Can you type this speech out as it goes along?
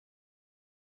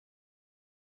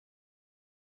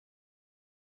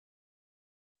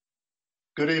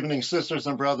Good evening, sisters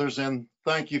and brothers, and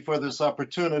thank you for this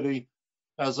opportunity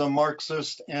as a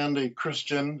Marxist and a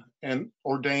Christian and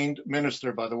ordained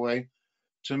minister, by the way,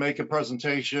 to make a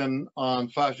presentation on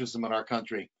fascism in our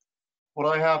country.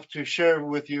 What I have to share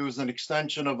with you is an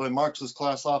extension of a Marxist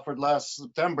class offered last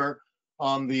September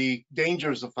on the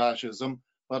dangers of fascism,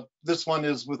 but this one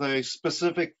is with a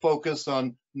specific focus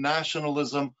on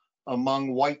nationalism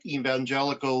among white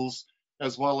evangelicals,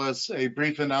 as well as a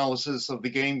brief analysis of the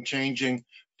game-changing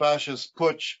fascist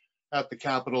putsch at the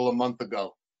Capitol a month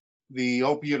ago. The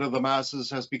opiate of the masses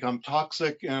has become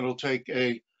toxic, and it'll take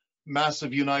a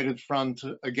massive united front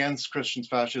against Christian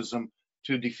fascism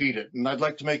to defeat it. And I'd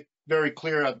like to make very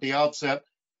clear at the outset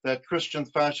that Christian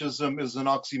fascism is an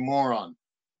oxymoron.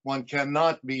 One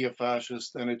cannot be a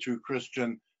fascist and a true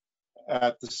Christian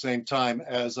at the same time,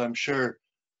 as I'm sure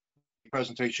the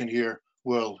presentation here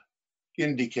will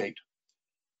indicate.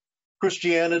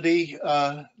 Christianity,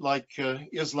 like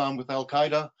Islam with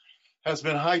Al-Qaeda, has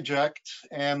been hijacked,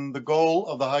 and the goal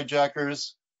of the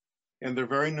hijackers, and they're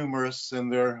very numerous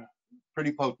and they're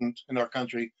pretty potent in our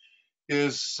country,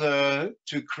 is to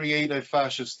create a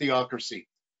fascist theocracy.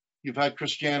 You've had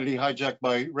Christianity hijacked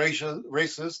by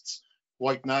racists,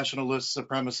 white nationalists,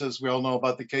 supremacists. We all know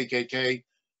about the KKK,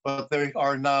 but they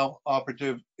are now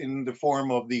operative in the form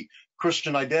of the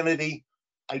Christian identity,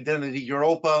 Identity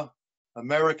Europa,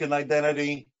 American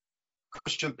identity,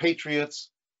 Christian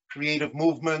patriots, creative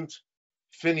movement,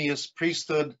 Phineas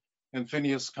priesthood, and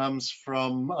Phineas comes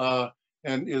from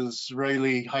an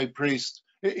Israeli high priest,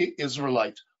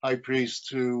 Israelite high priest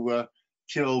who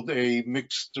killed a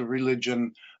mixed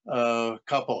religion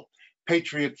couple.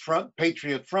 Patriot Front,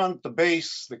 the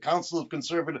Base, the Council of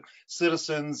Conservative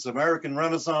Citizens, American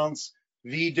Renaissance,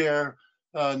 VDARE,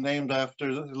 named after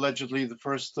allegedly the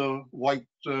first white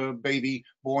baby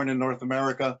born in North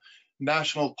America,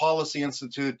 National Policy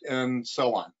Institute, and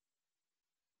so on.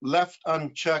 Left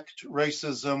unchecked,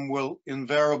 racism will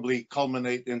invariably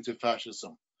culminate into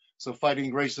fascism. So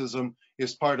fighting racism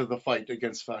is part of the fight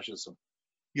against fascism.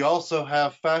 You also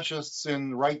have fascists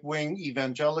in right-wing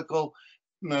evangelical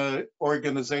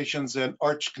organizations and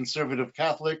arch-conservative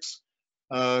Catholics,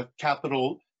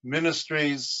 Capital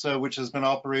Ministries, which has been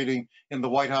operating in the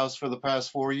White House for the past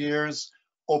 4 years.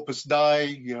 Opus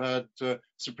Dei, you had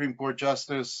Supreme Court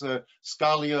Justice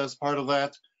Scalia as part of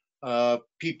that.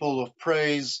 People of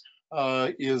Praise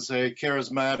is a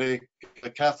charismatic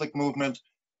Catholic movement,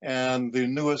 and the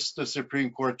newest Supreme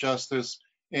Court Justice,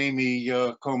 Amy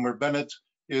Comer Bennett,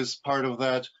 is part of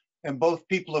that. And both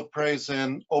People of Praise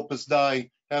and Opus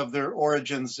Dei have their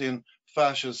origins in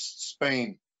fascist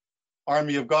Spain.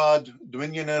 Army of God,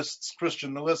 Dominionists,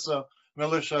 Christian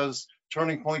militias,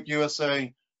 Turning Point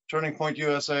USA. Turning Point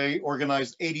USA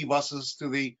organized 80 buses to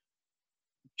the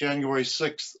January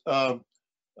 6th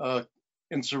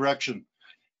insurrection.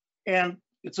 And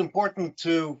it's important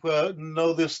to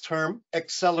know this term,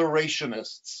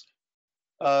 accelerationists.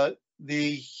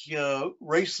 The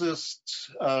racist,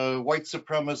 white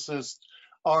supremacist,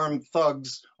 armed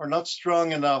thugs are not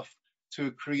strong enough to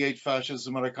create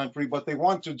fascism in our country. What they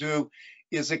want to do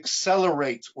is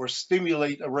accelerate or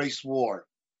stimulate a race war.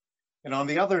 And on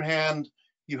the other hand,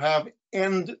 you have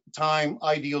end-time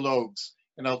ideologues,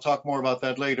 and I'll talk more about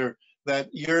that later, that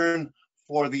yearn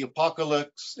for the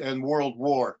apocalypse and world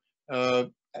war.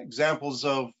 Examples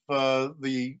of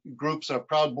the groups are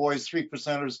Proud Boys, Three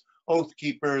Percenters, Oath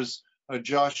Keepers,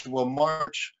 Joshua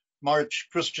March,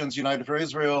 Christians United for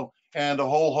Israel, and a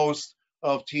whole host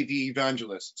of TV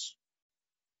evangelists.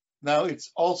 Now,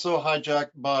 it's also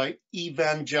hijacked by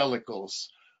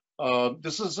evangelicals.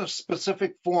 This is a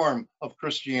specific form of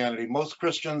Christianity. Most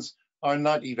Christians are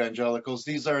not evangelicals.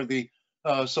 These are the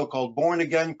so-called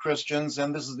born-again Christians,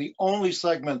 and this is the only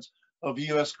segment of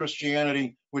U.S.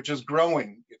 Christianity which is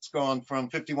growing. It's gone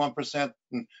from 51%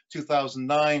 in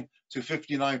 2009 to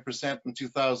 59% in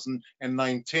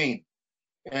 2019.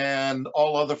 And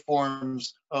all other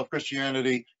forms of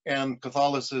Christianity and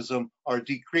Catholicism are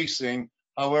decreasing.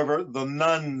 However, the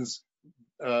nuns,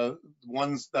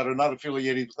 ones that are not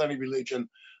affiliated with any religion,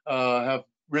 have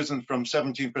risen from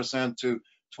 17% to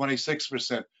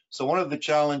 26%. So one of the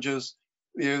challenges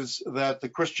is that the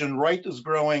Christian right is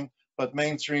growing, but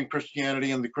mainstream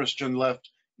Christianity and the Christian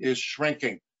left is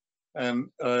shrinking. And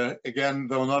again,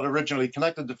 though not originally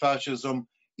connected to fascism,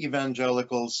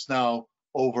 evangelicals now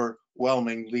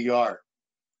overwhelmingly are.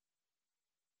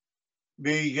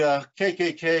 The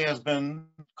KKK has been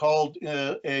called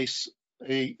a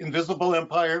invisible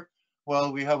empire.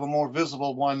 Well, we have a more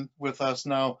visible one with us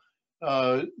now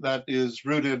that is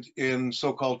rooted in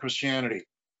so-called Christianity.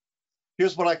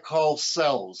 Here's what I call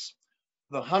cells.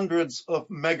 the hundreds of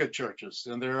mega churches,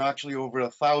 and there are actually over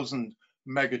 1,000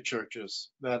 mega churches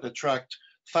that attract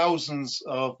thousands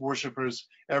of worshipers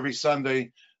every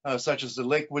Sunday, such as the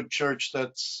Lakewood Church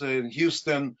that's in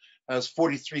Houston, has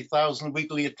 43,000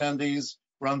 weekly attendees,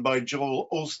 run by Joel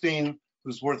Osteen,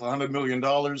 who's worth $100 million.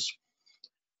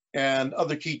 And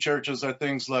other key churches are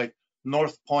things like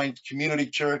North Point Community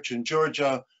Church in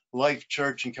Georgia, Life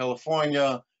Church in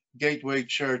California, Gateway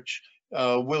Church,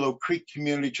 Willow Creek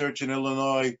Community Church in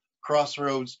Illinois,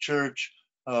 Crossroads Church,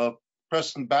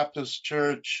 Preston Baptist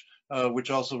Church, which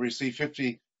also received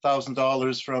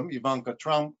 $50,000 from Ivanka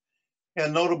Trump.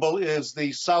 And notable is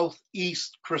the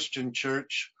Southeast Christian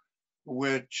Church,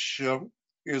 which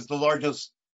is the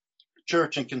largest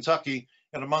church in Kentucky.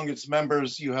 And among its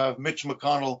members, you have Mitch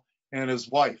McConnell and his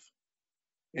wife.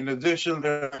 In addition,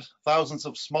 there are thousands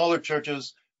of smaller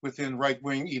churches within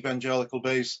right-wing evangelical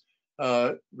base.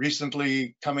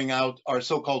 Recently coming out are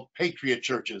so-called patriot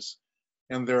churches.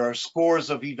 And there are scores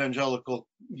of evangelical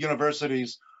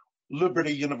universities,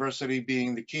 Liberty University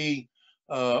being the key,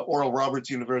 Oral Roberts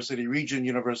University, Regent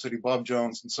University, Bob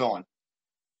Jones, and so on.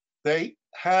 They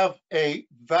have a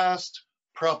vast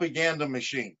propaganda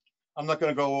machine. I'm not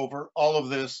going to go over all of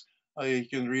this. You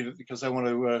can read it because I want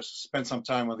to spend some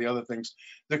time on the other things.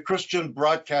 The Christian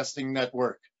Broadcasting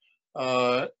Network,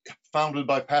 founded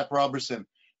by Pat Robertson,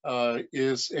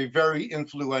 is a very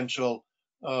influential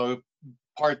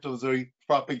part of the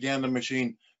propaganda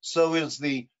machine. So is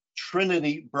the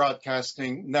Trinity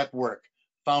Broadcasting Network,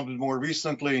 founded more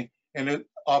recently, and it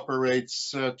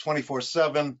operates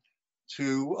 24/7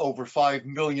 to over 5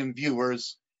 million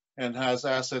viewers and has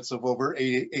assets of over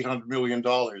 $800 million.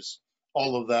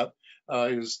 All of that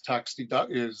is tax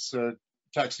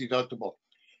deductible.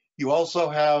 You also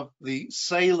have the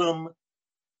Salem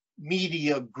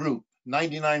Media Group,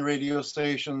 99 radio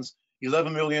stations,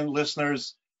 11 million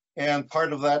listeners, and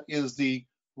part of that is the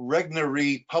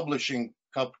Regnery Publishing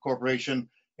Corporation,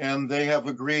 and they have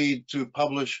agreed to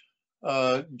publish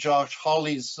Josh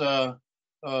Hawley's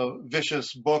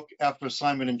vicious book after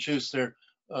Simon & Schuster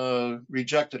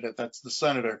rejected it. That's the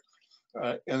senator.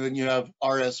 And then you have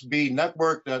RSB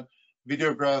Network that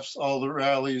videographs all the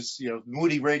rallies, you have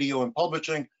Moody Radio and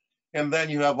Publishing, and then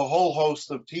you have a whole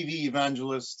host of TV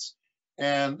evangelists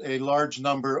and a large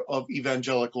number of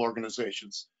evangelical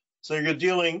organizations. So you're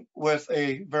dealing with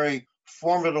a very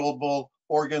formidable,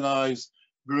 organized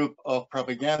group of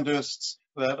propagandists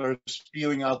that are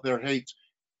spewing out their hate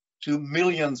to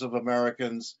millions of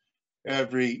Americans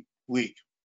every week.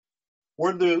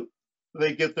 Where do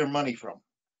they get their money from?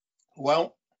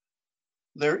 Well,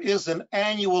 there is an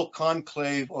annual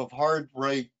conclave of hard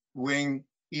right-wing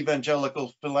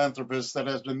evangelical philanthropists that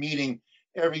has been meeting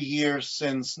every year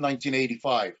since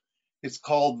 1985. It's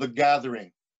called The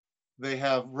Gathering. They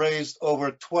have raised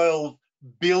over $12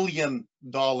 billion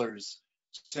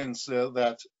since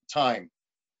that time.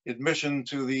 Admission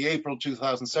to the April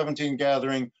 2017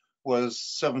 gathering was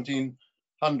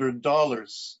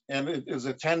 $1,700, and it is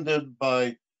attended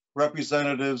by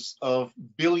representatives of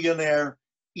billionaire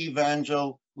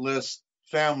evangelist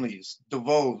families,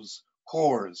 DeVos,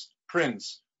 Coors,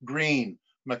 Prince, Green,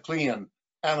 McLean,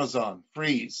 Amazon,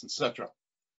 Freeze, etc.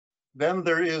 Then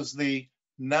there is the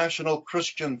National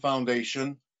Christian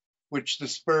Foundation, which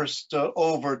dispersed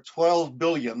over $12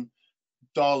 billion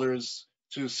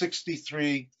to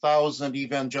 63,000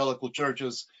 evangelical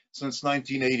churches since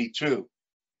 1982.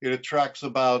 It attracts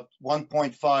about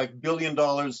 $1.5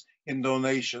 billion in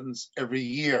donations every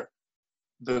year.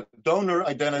 The donor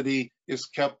identity is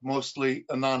kept mostly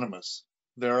anonymous.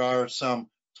 There are some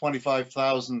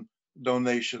 25,000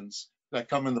 donations that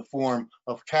come in the form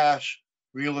of cash,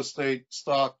 real estate,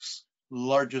 stocks.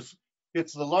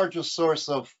 It's the largest source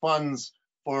of funds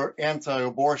for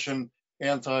anti-abortion,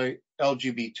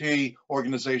 anti-LGBT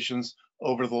organizations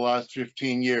over the last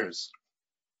 15 years.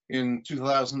 In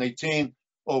 2018,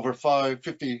 over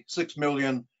 $56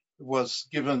 million was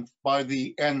given by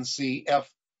the NCF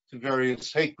to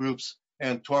various hate groups,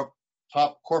 and top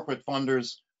corporate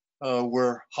funders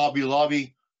were Hobby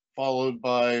Lobby, followed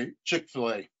by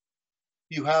Chick-fil-A.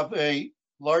 You have a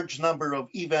large number of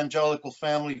evangelical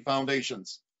family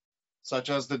foundations, such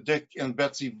as the Dick and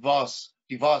Betsy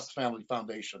DeVos Family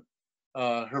Foundation,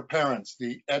 her parents,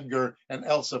 the Edgar and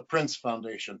Elsa Prince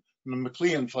Foundation, the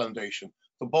McLean Foundation,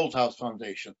 the Bolthouse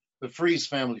Foundation, the Freeze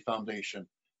Family Foundation,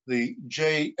 the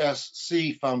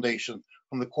JSC Foundation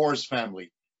from the Coors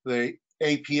family, the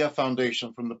APF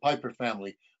Foundation from the Piper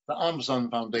family, the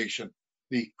Amazon Foundation,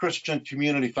 the Christian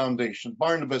Community Foundation,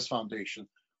 Barnabas Foundation,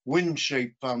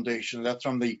 Windshape Foundation, that's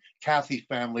from the Cathy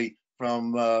family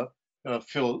from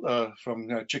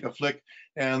Chick-a-Flick,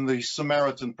 and the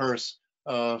Samaritan Purse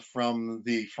from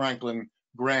the Franklin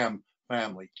Graham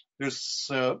family. This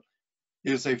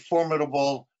is a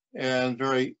formidable and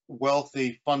very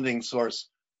wealthy funding source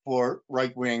for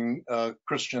right-wing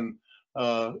Christian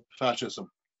fascism.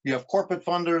 You have corporate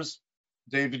funders.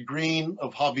 David Green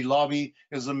of Hobby Lobby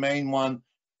is the main one.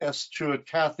 S. Truett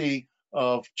Cathy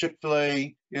of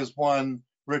Chick-fil-A is one.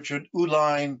 Richard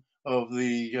Uihlein of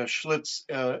the Schlitz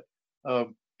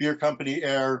beer company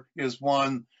Air is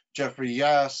one. Jeffrey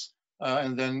Yass,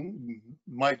 and then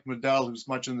Mike Medell, who's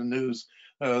much in the news,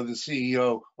 the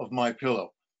CEO of MyPillow.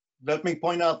 Let me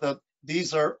point out that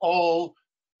these are all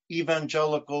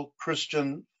evangelical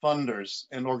Christian funders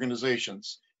and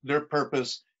organizations. Their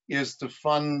purpose is to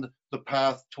fund the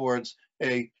path towards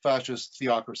a fascist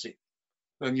theocracy.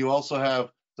 Then you also have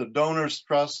the Donors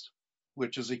Trust,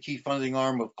 which is a key funding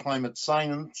arm of climate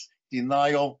science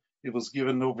denial. It was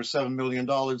given over $7 million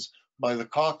by the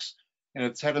Cox, and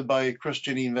it's headed by a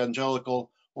Christian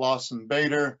evangelical, Lawson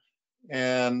Bader,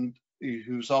 and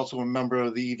who's also a member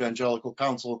of the Evangelical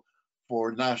Council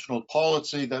for National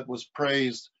Policy that was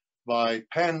praised by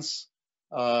Pence.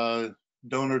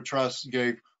 Donor Trust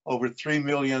gave over $3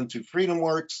 million to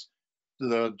FreedomWorks.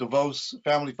 The DeVos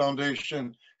Family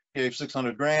Foundation gave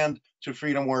 600 grand to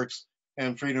FreedomWorks,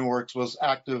 and FreedomWorks was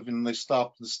active in the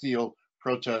Stop the Steal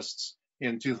protests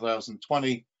in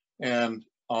 2020 and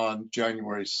on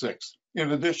January 6th.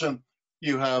 In addition,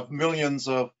 you have millions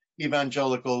of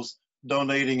evangelicals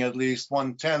donating at least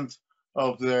 1/10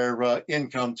 of their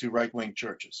income to right-wing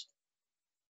churches.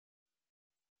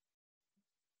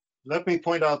 Let me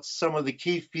point out some of the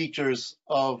key features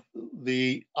of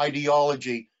the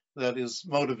ideology that is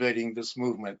motivating this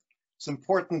movement. It's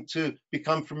important to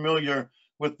become familiar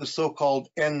with the so-called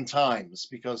end times,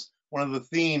 because one of the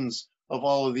themes of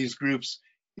all of these groups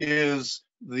is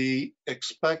the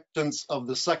expectance of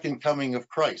the second coming of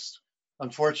Christ.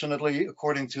 Unfortunately,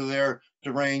 according to their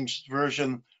deranged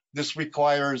version, this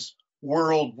requires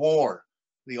world war,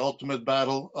 the ultimate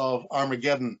battle of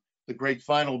Armageddon, the great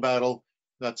final battle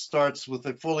that starts with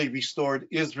a fully restored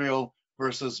Israel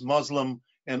versus Muslim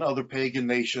and other pagan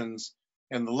nations,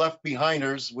 and the left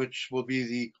behinders, which will be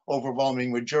the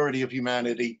overwhelming majority of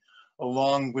humanity,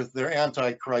 along with their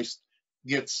antichrist,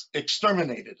 gets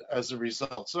exterminated as a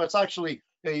result. So it's actually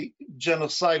a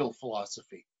genocidal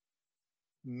philosophy.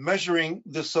 Measuring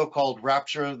this so-called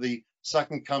rapture, the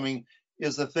second coming,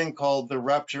 is a thing called the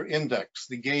Rapture Index,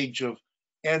 the gauge of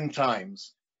end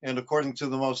times. And according to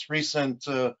the most recent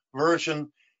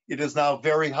version, it is now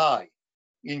very high,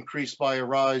 increased by a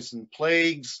rise in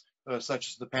plagues, such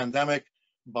as the pandemic,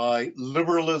 by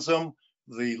liberalism,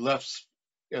 the left's,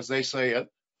 as they say it,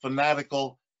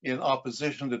 fanatical in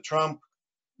opposition to Trump,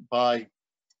 by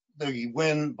the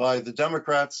win by the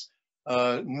Democrats,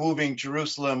 moving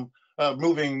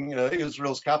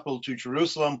Israel's capital to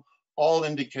Jerusalem, all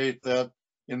indicate that,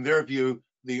 in their view,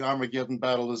 the Armageddon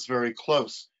battle is very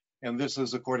close. And this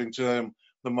is, according to them,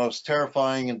 the most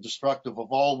terrifying and destructive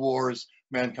of all wars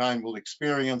mankind will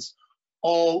experience.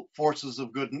 All forces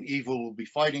of good and evil will be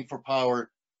fighting for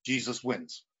power. Jesus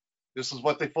wins. This is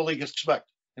what they fully expect.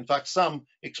 In fact, some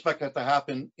expect that to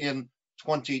happen in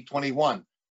 2021.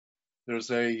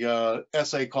 There's a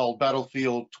essay called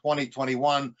Battlefield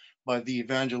 2021 by the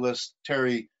evangelist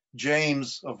Terry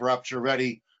James of Rapture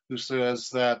Ready, who says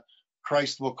that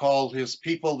Christ will call his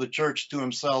people, the church, to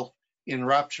himself in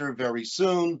rapture very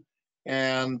soon,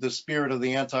 and the spirit of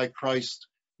the Antichrist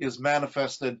is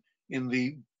manifested in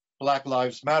the Black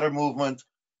Lives Matter movement,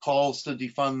 calls to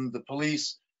defund the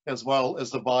police, as well as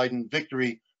the Biden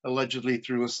victory, allegedly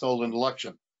through a stolen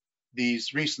election.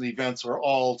 These recent events are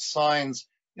all signs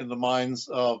in the minds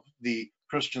of the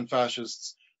Christian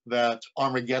fascists that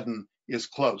Armageddon is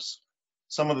close.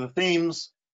 Some of the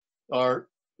themes are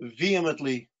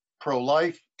vehemently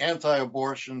pro-life,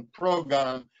 anti-abortion,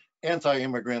 pro-gun,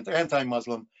 anti-immigrant,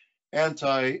 anti-Muslim,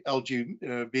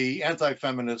 anti-LGBT,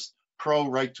 anti-feminist,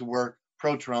 pro-right to work,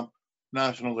 pro-Trump,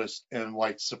 nationalist, and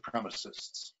white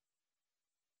supremacists.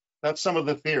 That's some of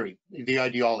the theory, the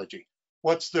ideology.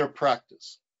 What's their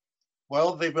practice?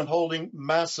 Well, they've been holding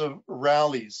massive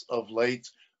rallies of late.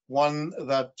 One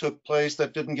that took place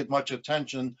that didn't get much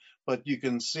attention, but you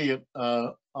can see it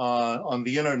on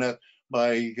the internet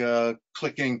by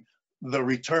clicking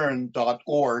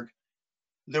thereturn.org.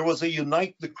 There was a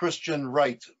Unite the Christian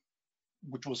Right,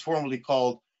 which was formerly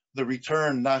called the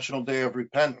Return National Day of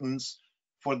Repentance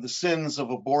for the Sins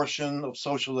of Abortion, of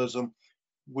Socialism,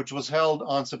 which was held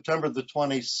on September the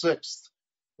 26th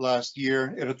last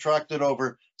year. It attracted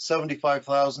over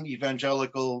 75,000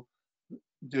 evangelical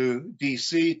to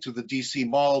DC, to the DC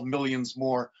Mall. Millions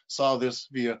more saw this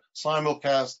via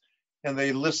simulcast. and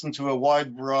they listened to a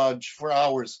wide barrage for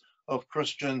hours of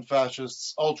Christian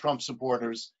fascists, all Trump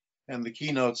supporters, and the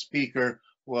keynote speaker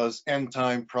was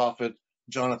end-time prophet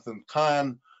Jonathan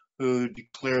Cahn, who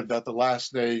declared that the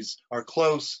last days are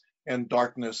close and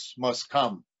darkness must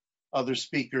come. Other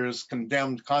speakers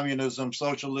condemned communism,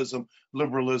 socialism,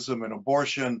 liberalism, and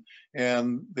abortion,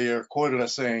 and they are quoted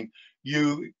as saying,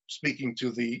 "You," speaking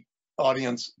to the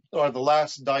audience, "are the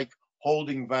last dike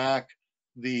holding back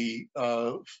the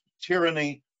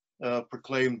tyranny,"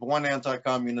 proclaimed one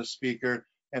anti-communist speaker,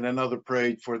 and another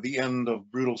prayed for the end of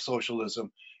brutal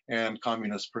socialism and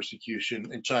communist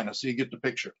persecution in China. So you get the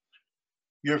picture.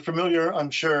 You're familiar,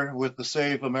 I'm sure, with the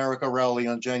Save America rally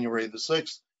on January the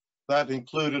 6th. That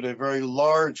included a very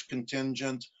large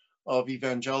contingent of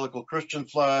evangelical Christian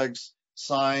flags,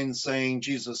 signs saying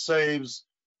Jesus saves,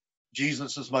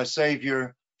 Jesus is my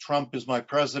savior, Trump is my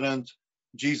president,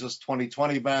 Jesus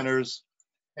 2020 banners,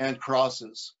 and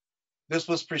crosses. This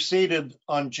was preceded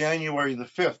on January the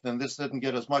 5th, and this didn't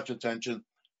get as much attention,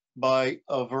 by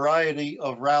a variety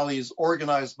of rallies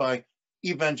organized by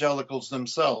evangelicals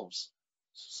themselves,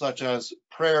 such as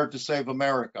Prayer to Save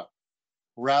America,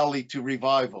 Rally to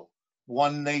Revival,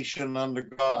 One Nation Under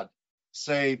God,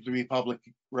 Save the Republic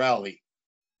Rally.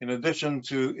 In addition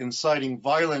to inciting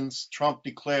violence, Trump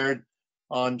declared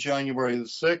on January the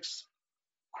 6th,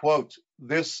 quote,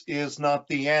 "This is not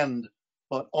the end,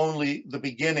 but only the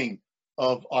beginning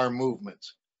of our movement."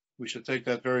 We should take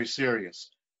that very serious.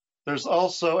 There's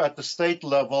also at the state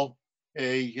level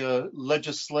a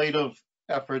legislative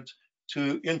effort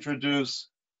to introduce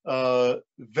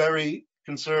very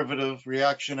conservative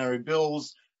reactionary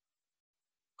bills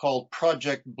called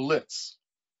Project Blitz.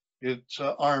 It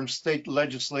arms state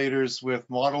legislators with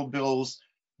model bills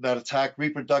that attack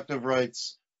reproductive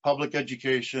rights, public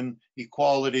education,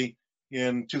 equality.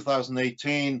 In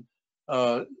 2018,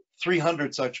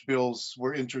 300 such bills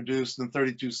were introduced in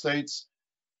 32 states.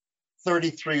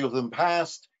 33 of them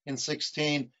passed in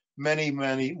 16. Many,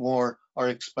 many more are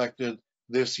expected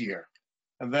this year.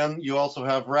 And then you also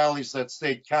have rallies at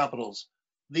state capitals.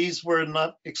 These were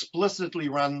not explicitly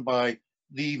run by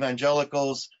the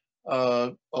evangelicals,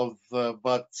 but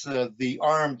the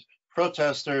armed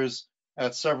protesters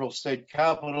at several state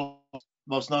capitals,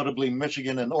 most notably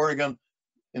Michigan and Oregon,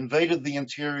 invaded the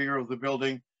interior of the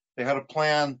building. They had a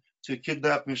plan to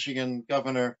kidnap Michigan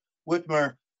Governor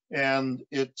Whitmer, and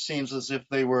it seems as if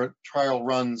they were trial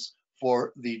runs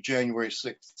for the January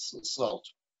 6th assault.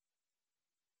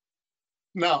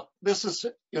 Now, this is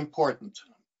important.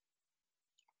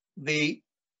 The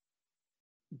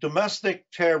domestic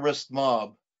terrorist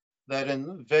mob that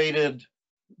invaded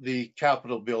the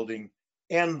Capitol building,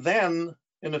 and then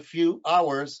in a few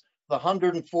hours, the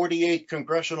 148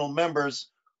 congressional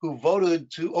members who voted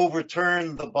to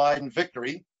overturn the Biden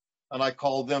victory, and I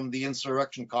call them the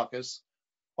Insurrection Caucus,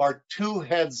 are two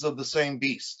heads of the same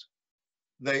beast.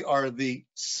 They are the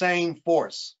same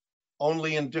force,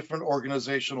 only in different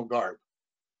organizational garb.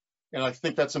 And I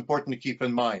think that's important to keep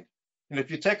in mind. And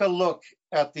if you take a look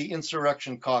at the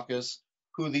Insurrection Caucus,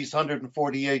 who these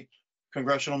 148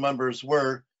 congressional members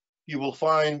were, you will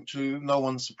find, to no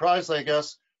one's surprise, I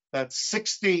guess, that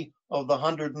 60 of the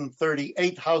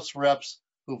 138 House reps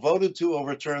who voted to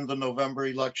overturn the November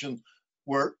election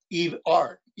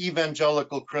are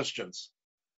evangelical Christians.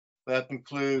 That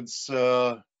includes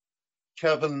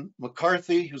Kevin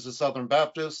McCarthy, who's a Southern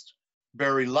Baptist,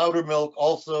 Barry Loudermilk,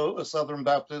 also a Southern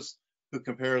Baptist, who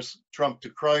compares Trump to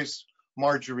Christ,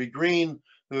 Marjorie Greene,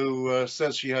 who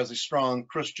says she has a strong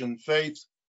Christian faith.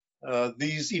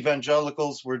 These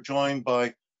evangelicals were joined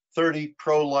by 30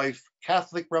 pro-life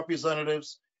Catholic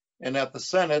representatives, and at the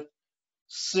Senate,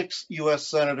 6 U.S.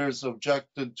 senators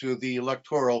objected to the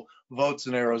electoral votes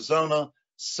in Arizona,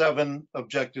 7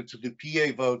 objected to the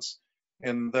PA votes,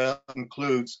 and that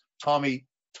includes Tommy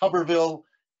Tuberville,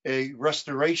 a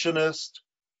restorationist,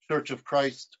 Church of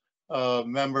Christ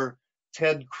member,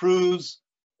 Ted Cruz,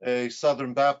 a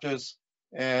Southern Baptist,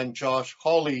 and Josh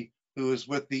Hawley, who is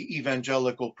with the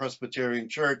Evangelical Presbyterian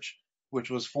Church, which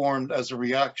was formed as a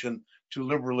reaction to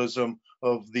liberalism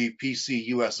of the PC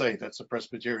USA, that's the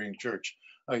Presbyterian Church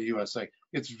USA.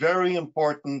 It's very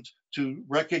important to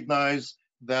recognize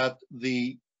that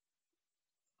the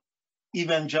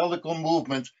evangelical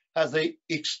movement has an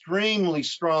extremely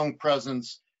strong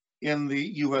presence in the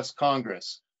US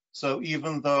Congress. So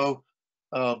even though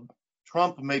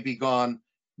Trump may be gone,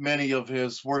 many of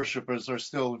his worshipers are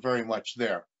still very much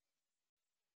there.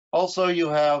 Also, you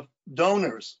have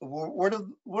donors. Where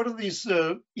do these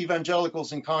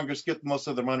evangelicals in Congress get most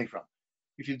of their money from?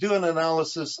 If you do an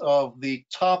analysis of the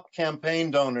top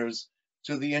campaign donors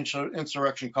to the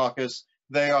Insurrection Caucus,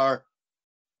 they are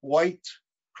white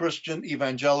Christian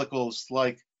evangelicals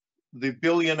like the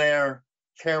billionaire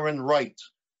Karen Wright,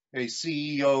 a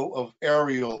CEO of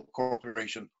Ariel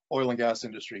Corporation, oil and gas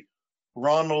industry,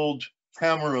 Ronald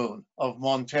Cameron of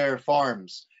Monterey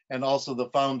Farms, and also the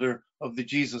founder of the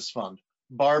Jesus Fund,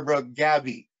 Barbara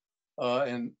Gabby,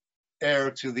 an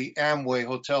heir to the Amway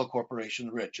Hotel Corporation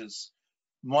riches,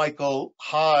 Michael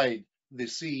Hyde, the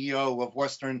CEO of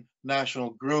Western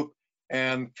National Group,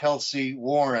 and Kelsey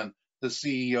Warren, the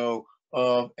CEO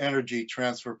of Energy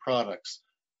Transfer Products.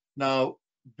 Now,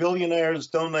 billionaires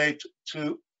donate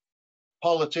to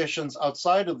politicians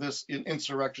outside of this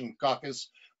insurrection caucus,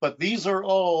 but these are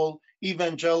all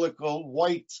evangelical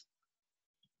white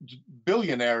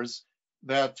billionaires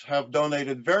that have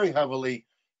donated very heavily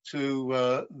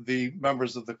to the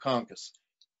members of the caucus.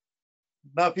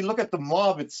 Now, if you look at the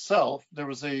mob itself, there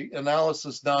was an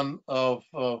analysis done of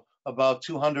about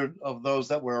 200 of those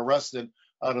that were arrested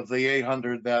out of the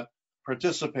 800 that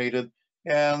participated,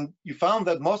 and you found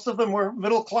that most of them were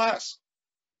middle class.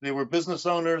 They were business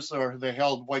owners or they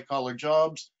held white-collar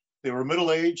jobs. They were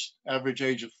middle-aged, average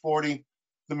age of 40.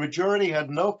 The majority had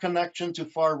no connection to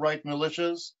far-right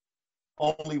militias.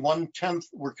 Only 1/10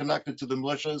 were connected to the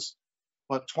militias,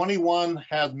 but 21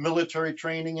 had military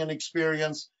training and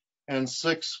experience, and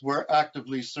 6 were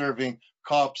actively serving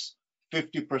cops.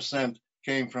 50%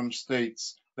 came from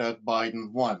states that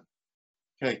Biden won.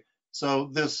 Okay, so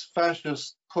this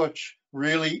fascist putsch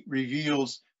really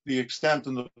reveals the extent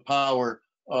and the power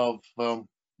of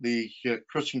the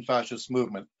Christian fascist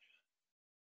movement.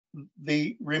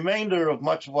 The remainder of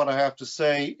much of what I have to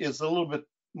say is a little bit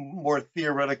more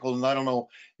theoretical, and I don't know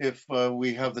if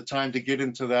we have the time to get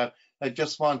into that. I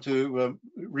just want to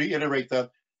reiterate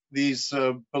that these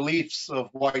beliefs of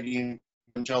white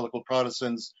evangelical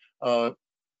Protestants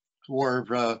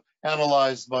were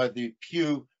analyzed by the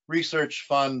Pew Research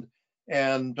Fund,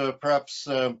 and perhaps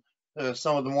some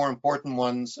of the more important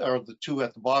ones are the two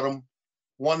at the bottom.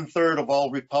 1/3 of all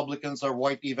Republicans are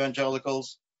white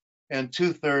evangelicals, and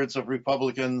 2/3 of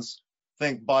Republicans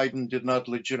think Biden did not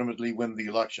legitimately win the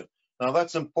election. Now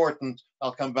that's important.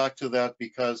 I'll come back to that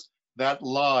because that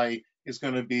lie is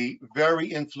going to be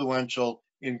very influential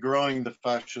in growing the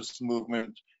fascist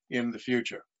movement in the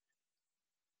future.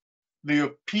 The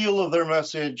appeal of their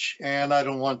message, and I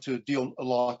don't want to deal a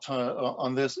lot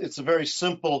on this, it's a very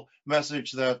simple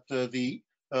message that the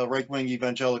right-wing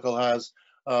evangelical has.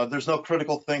 There's no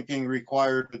critical thinking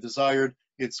required or desired.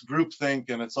 It's groupthink,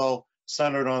 and it's all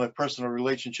centered on a personal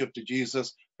relationship to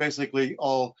Jesus. Basically,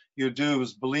 all you do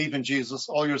is believe in Jesus,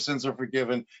 all your sins are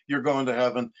forgiven, you're going to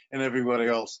heaven, and everybody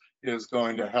else is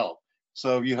going to hell.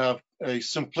 So you have a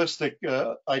simplistic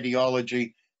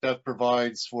ideology that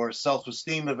provides for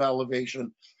self-esteem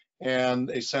elevation and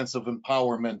a sense of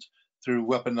empowerment through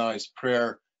weaponized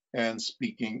prayer and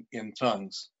speaking in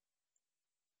tongues.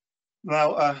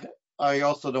 Now, I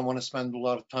also don't want to spend a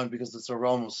lot of time because it's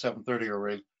almost 7:30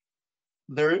 already.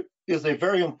 There is a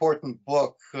very important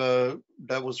book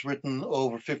that was written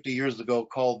over 50 years ago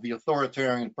called The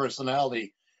Authoritarian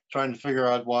Personality, trying to figure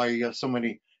out why so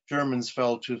many Germans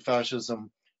fell to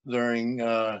fascism during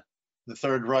the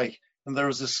Third Reich. And there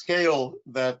was a scale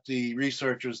that the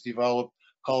researchers developed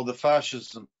called the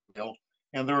Fascism scale,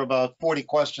 and there are about 40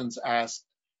 questions asked.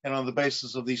 And on the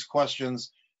basis of these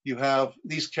questions, you have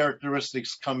these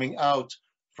characteristics coming out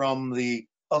from the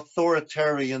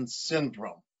authoritarian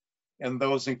syndrome. And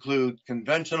those include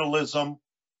conventionalism,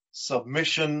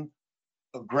 submission,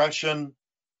 aggression,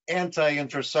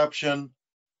 anti-interception,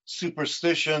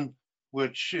 superstition,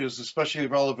 which is especially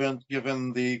relevant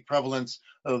given the prevalence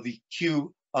of the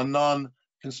QAnon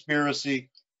conspiracy,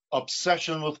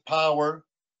 obsession with power,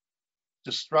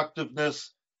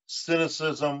 destructiveness,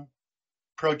 cynicism,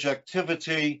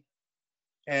 projectivity,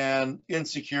 and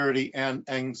insecurity and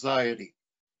anxiety.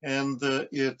 And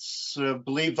it's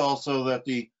believed also that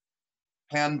the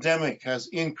pandemic has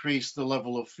increased the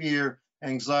level of fear,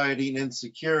 anxiety, and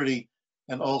insecurity,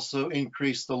 and also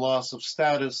increased the loss of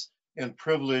status and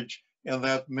privilege, and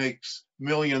that makes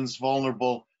millions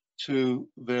vulnerable to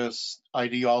this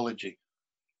ideology.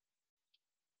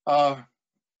 I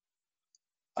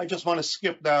just want to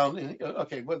skip down.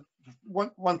 Okay, but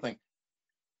one thing.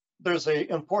 There's an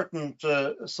important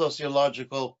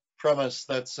sociological premise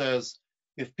that says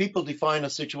if people define a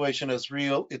situation as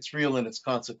real, it's real in its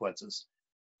consequences.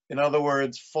 In other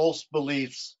words, false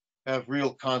beliefs have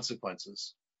real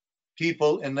consequences.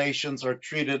 People and nations are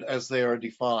treated as they are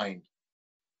defined.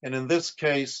 And in this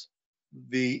case,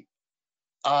 the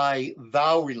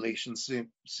I-thou relationship,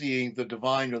 seeing the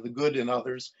divine or the good in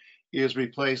others, is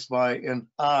replaced by an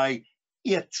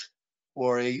I-it,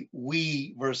 or a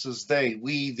we versus they,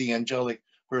 we the angelic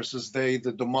versus they,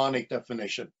 the demonic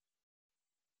definition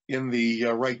in the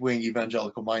right-wing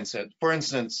evangelical mindset. For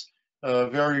instance,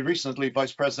 very recently,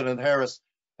 Vice President Harris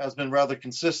has been rather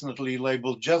consistently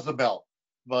labeled Jezebel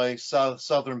by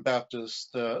Southern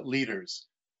Baptist leaders.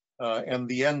 And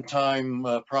the end time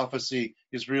prophecy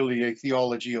is really a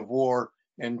theology of war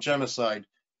and genocide,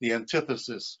 the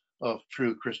antithesis of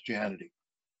true Christianity.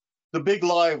 The big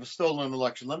lie of a stolen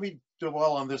election. Let me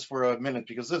dwell on this for a minute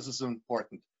because this is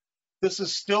important. This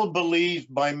is still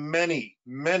believed by many,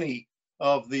 many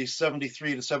of the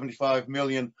 73 to 75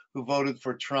 million who voted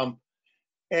for Trump.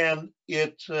 And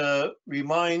it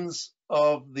reminds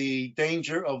of the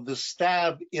danger of the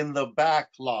stab in the back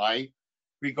lie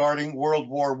regarding World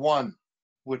War I,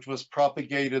 which was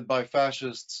propagated by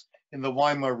fascists in the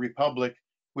Weimar Republic,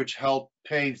 which helped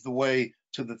pave the way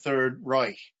to the Third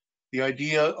Reich. The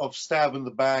idea of stab in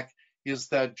the back is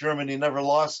that Germany never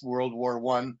lost World War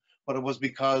I, but it was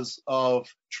because of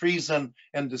treason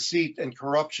and deceit and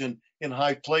corruption in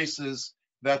high places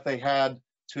that they had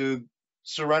to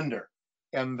surrender.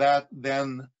 And that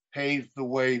then paved the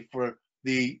way for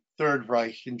the Third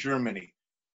Reich in Germany.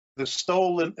 The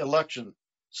stolen election,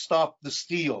 stop the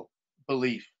steal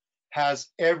belief, has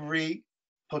every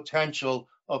potential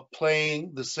of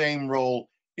playing the same role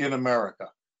in America.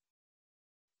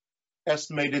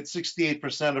 Estimated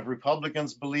 68% of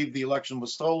Republicans believe the election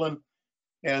was stolen,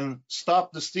 and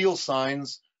stop the steal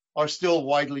signs are still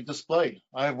widely displayed.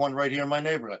 I have one right here in my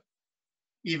neighborhood,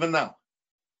 even now.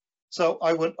 So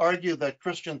I would argue that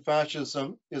Christian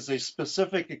fascism is a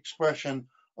specific expression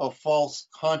of false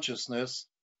consciousness,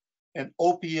 an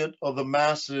opiate of the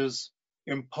masses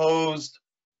imposed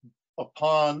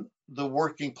upon the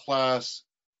working class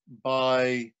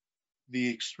by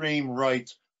the extreme right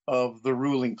of the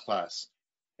ruling class.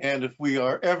 And if we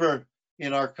are ever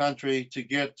in our country to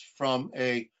get from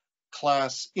a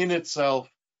class in itself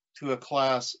to a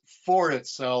class for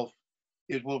itself,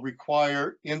 it will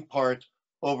require, in part,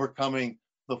 overcoming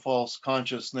the false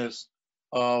consciousness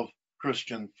of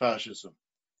Christian fascism.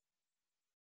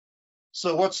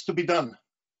 So what's to be done?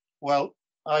 Well,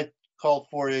 I call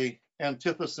for an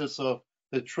antithesis of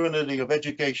the trinity of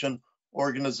education,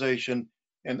 organization,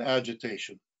 and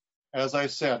agitation. As I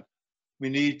said, we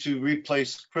need to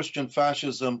replace Christian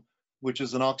fascism, which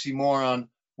is an oxymoron,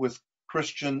 with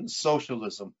Christian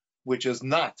socialism, which is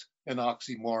not an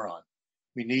oxymoron.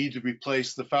 We need to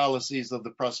replace the fallacies of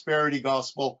the prosperity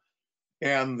gospel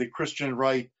and the Christian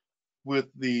right with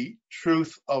the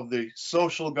truth of the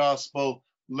social gospel,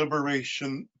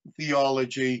 liberation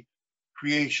theology,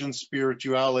 creation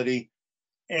spirituality,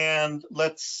 and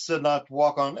let's not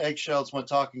walk on eggshells when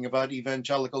talking about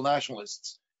evangelical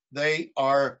nationalists. They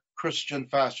are Christian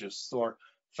fascists or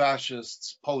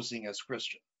fascists posing as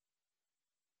Christian.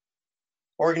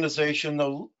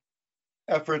 Organizational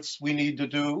efforts we need to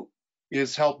do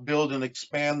is help build and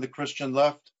expand the Christian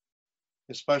left,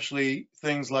 especially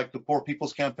things like the Poor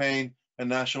People's Campaign, a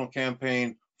national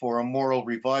campaign for a moral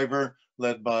reviver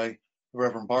led by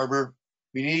Reverend Barber.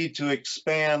 We need to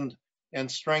expand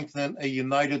and strengthen a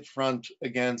united front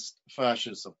against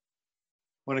fascism.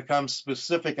 When it comes to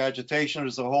specific agitation,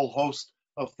 there's a whole host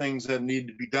of things that need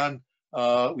to be done.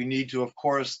 We need to, of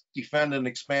course, defend and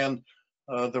expand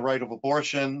the right of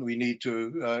abortion. We need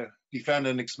to defend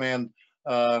and expand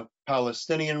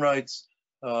Palestinian rights.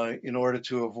 In order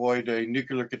to avoid a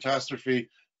nuclear catastrophe,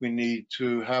 we need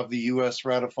to have the US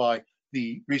ratify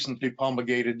the recently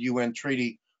promulgated UN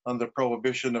Treaty on the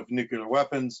Prohibition of Nuclear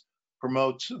Weapons,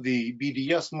 promote the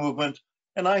BDS movement,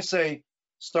 and I say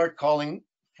start calling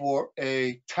for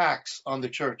a tax on the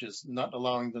churches, not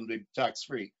allowing them to be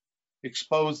tax-free.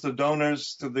 Expose the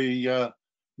donors to the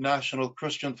National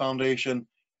Christian Foundation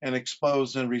and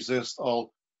expose and resist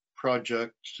all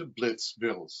Project Blitz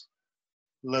bills.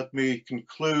 Let me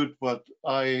conclude what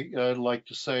I like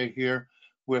to say here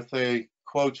with a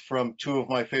quote from two of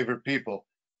my favorite people.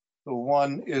 The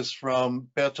one is from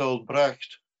Bertolt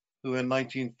Brecht, who in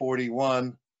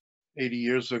 1941, 80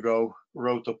 years ago,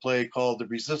 wrote a play called The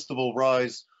Resistible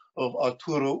Rise of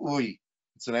Arturo Ui.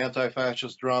 It's an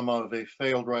anti-fascist drama of a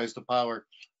failed rise to power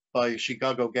by a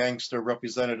Chicago gangster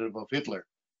representative of Hitler.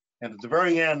 And at the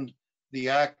very end, the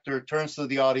actor turns to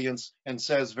the audience and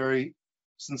says very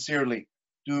sincerely,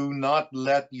 "Do not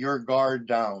let your guard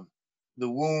down. The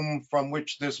womb from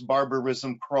which this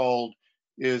barbarism crawled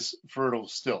is fertile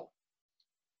still."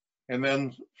 And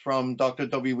then from Dr.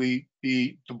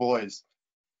 W.E.B. Du Bois,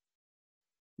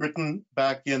 written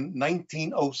back in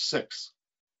 1906,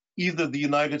 either the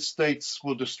United States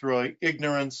will destroy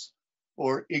ignorance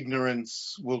or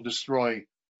ignorance will destroy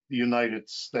the United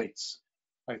States.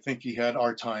 I think he had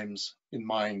our times in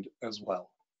mind as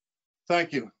well.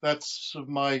 thank you. That's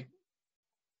my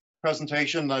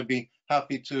presentation. I'd be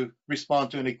happy to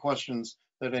respond to any questions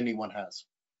that anyone has.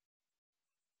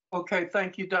 Okay,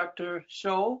 thank you, Dr.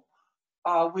 Scholl.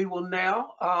 We will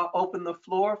now open the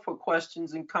floor for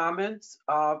questions and comments.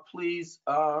 Please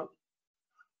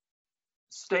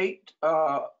state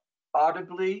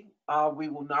audibly. We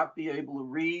will not be able to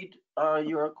read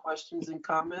your questions and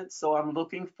comments, so I'm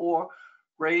looking for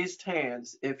raised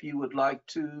hands. If you would like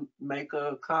to make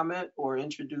a comment or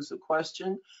introduce a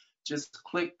question, just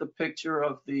click the picture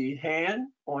of the hand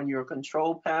on your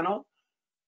control panel,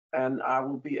 and I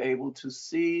will be able to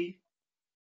see,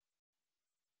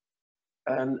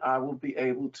 and I will be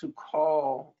able to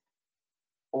call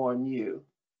on you.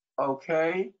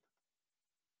 Okay.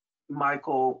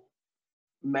 Michael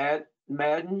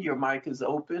Madden, your mic is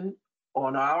open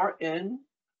on our end.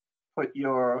 Put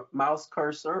your mouse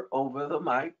cursor over the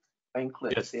mic and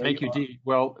click. Yes, There thank you, Dee.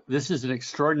 Well, this is an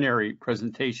extraordinary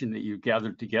presentation that you've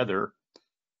gathered together.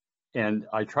 And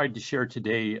I tried to share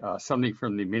today something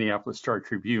from the Minneapolis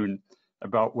Star-Tribune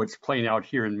about what's playing out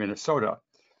here in Minnesota.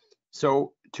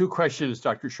 So 2 questions,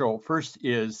 Dr. Scholl. First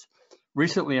is,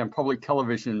 recently on public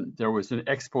television, there was an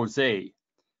expose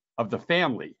of the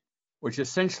family, which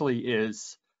essentially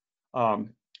is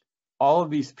all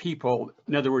of these people.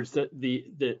 In other words,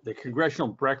 the congressional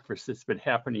breakfast that's been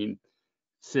happening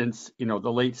since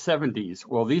the late 70s.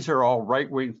 Well, these are all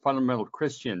right-wing fundamental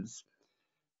Christians.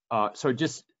 So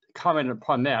just comment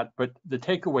upon that. But the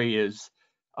takeaway is,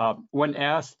 when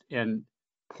asked and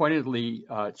pointedly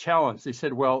challenged, they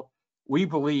said, well, we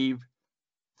believe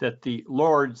that the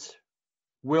Lord's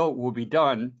will be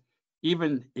done,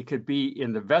 even it could be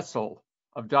in the vessel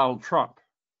of Donald Trump.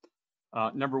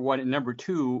 Number one. And number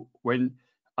two, when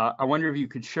I wonder if you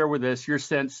could share with us your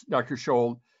sense, Dr.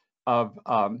 Scholl, of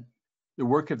the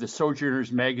work of the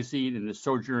Sojourners magazine and the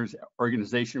Sojourners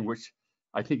organization, which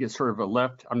I think is sort of a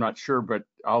left, I'm not sure, but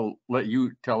I'll let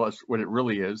you tell us what it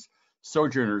really is.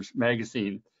 Sojourners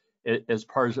magazine, as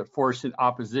part of a force in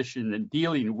opposition and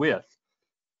dealing with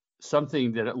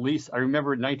something that at least I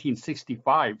remember in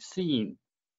 1965 seeing,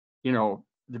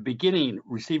 the beginning,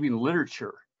 receiving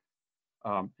literature.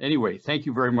 Anyway, thank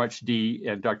you very much, Dee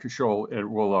and Dr. Scholl,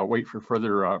 and we'll wait for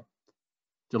further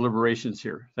deliberations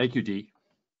here. Thank you, Dee.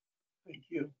 Thank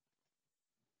you.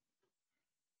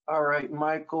 All right,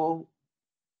 Michael,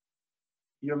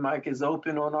 your mic is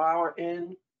open on our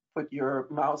end. Put your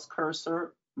mouse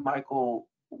cursor, Michael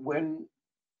Winiger.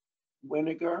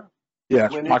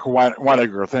 Yes, Michael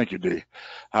Winiger. Thank you, Dee.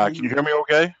 Can you hear me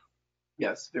okay?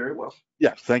 Yes, very well.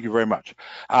 Yes, thank you very much.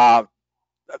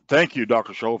 Thank you,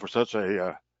 Dr. Scholl, for such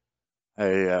a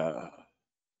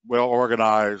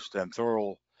well-organized and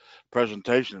thorough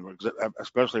presentation,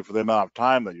 especially for the amount of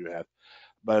time that you had.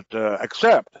 But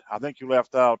except, I think you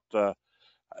left out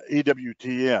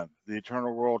EWTN, the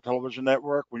Eternal World Television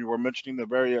Network, when you were mentioning the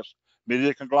various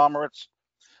media conglomerates.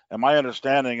 And my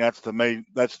understanding, that's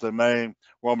the main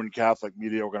Roman Catholic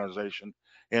media organization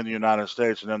in the United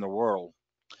States and in the world.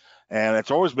 And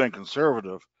it's always been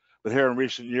conservative, but here in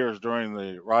recent years, during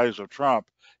the rise of Trump,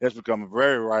 it's become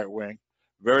very right-wing,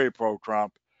 very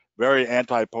pro-Trump, very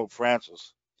anti-Pope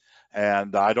Francis.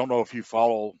 And I don't know if you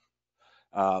follow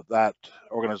that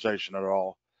organization at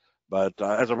all, but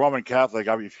as a Roman Catholic,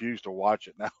 I refuse to watch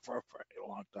it now for a very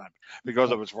long time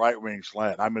because of its right-wing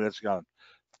slant. I mean,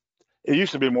 it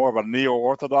used to be more of a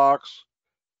neo-Orthodox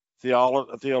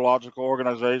theological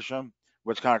organization,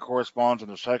 which kind of corresponds in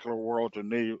the secular world to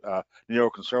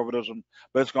neoconservatism,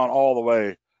 but it's gone all the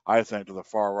way, I think, to the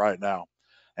far right now.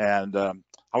 And I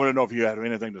want to know if you have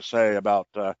anything to say about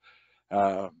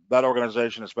that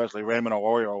organization, especially Raymond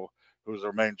Arroyo, who's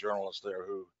their main journalist there,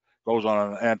 who goes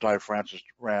on an anti-Francis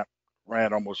rant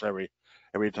almost every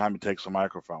time he takes the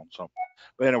microphone. So,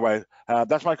 but anyway,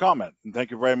 that's my comment, and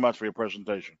thank you very much for your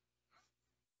presentation.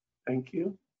 Thank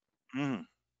you.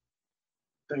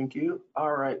 Thank you.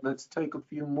 All right, let's take a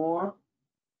few more.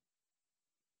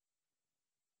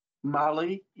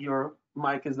 Molly, your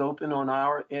mic is open on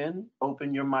our end.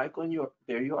 Open your mic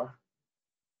there you are.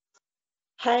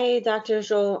 Hi, Dr.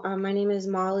 Scholl. My name is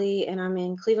Molly, and I'm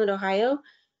in Cleveland, Ohio.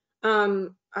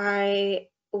 I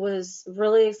was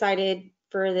really excited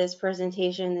for this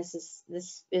presentation. This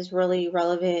is really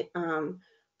relevant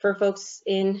for folks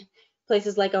in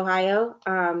places like Ohio.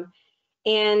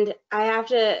 And I have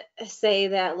to say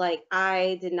that,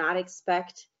 I did not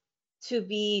expect to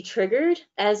be triggered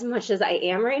as much as I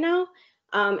am right now.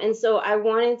 And so I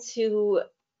wanted to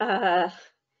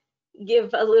give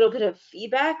a little bit of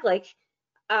feedback,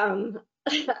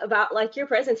 about your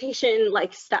presentation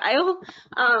style,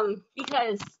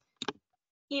 because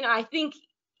I think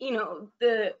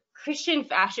the Christian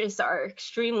fascists are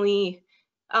extremely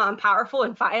powerful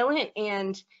and violent,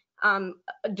 and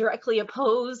directly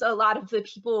oppose a lot of the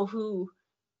people who,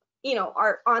 you know,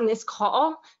 are on this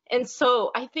call. And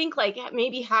so I think like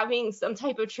maybe having some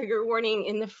type of trigger warning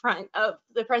in the front of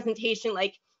the presentation,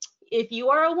 like if you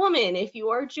are a woman, if you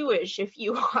are Jewish, if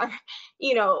you are,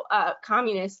 you know,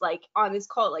 communist, like on this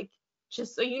call, like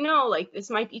just so you know, like this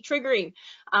might be triggering.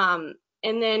 And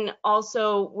then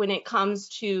also when it comes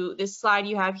to this slide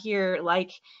you have here,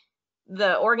 like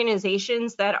the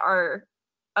organizations that are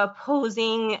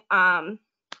opposing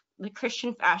the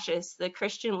Christian fascists, the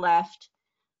Christian left,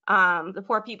 the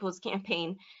Poor People's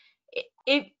Campaign.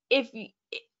 If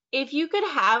you could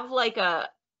have like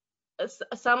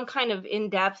some kind of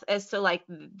in-depth as to like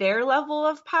their level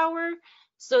of power,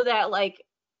 so that like,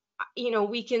 you know,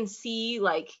 we can see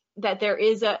like that there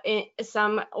is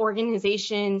some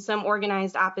organization, some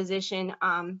organized opposition.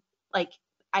 Like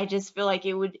I just feel like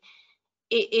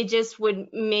it just would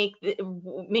make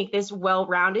this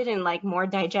well-rounded and like more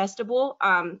digestible.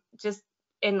 Just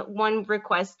and one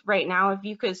request right now, if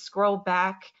you could scroll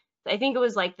back, I think it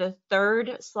was like the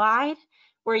third slide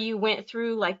where you went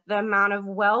through like the amount of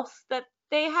wealth that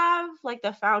they have, like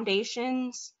the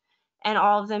foundations and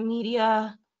all of the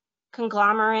media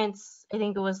conglomerates. I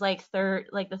think it was like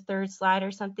the third slide or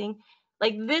something.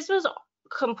 Like this was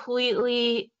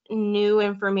completely new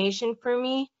information for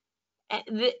me.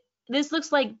 This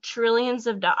looks like trillions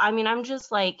of dollars. I mean, I'm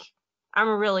just like, I'm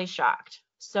really shocked.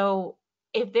 So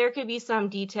if there could be some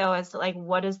detail as to like,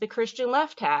 what does the Christian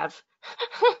left have?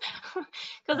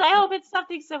 Because I hope it's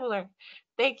something similar.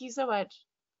 Thank you so much.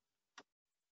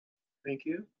 Thank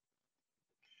you.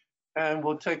 And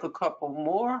we'll take a couple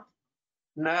more.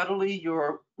 Natalie,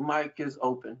 your mic is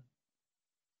open.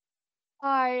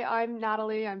 Hi, I'm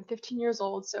Natalie. I'm 15 years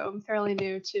old, so I'm fairly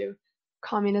new to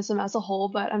communism as a whole,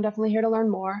 but I'm definitely here to learn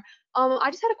more.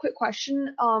 I just had a quick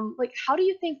question. Like, how do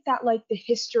you think that like the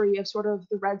history of sort of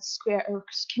the Red Scare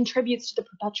contributes to the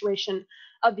perpetuation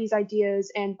of these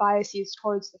ideas and biases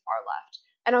towards the far left?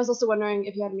 And I was also wondering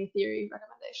if you had any theory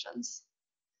recommendations.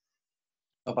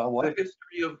 About what?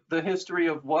 The history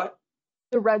of what?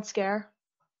 The Red Scare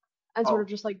and sort Oh. of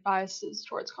just like biases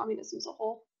towards communism as a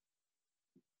whole.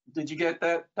 Did you get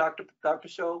that, Dr.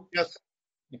 Show? Yes.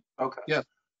 Okay. Yes.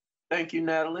 Thank you,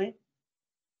 Natalie.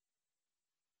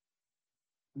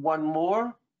 One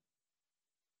more.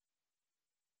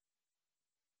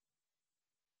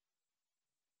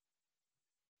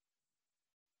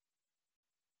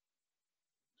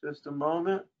 Just a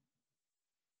moment.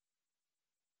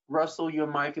 Russell, your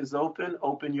mic is open.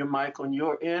 Open your mic on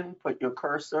your end. Put your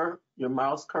cursor, your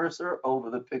mouse cursor over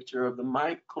the picture of the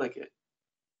mic. Click it.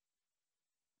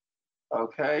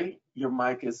 Okay, your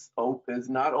mic is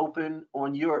not open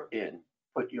on your end.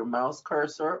 Put your mouse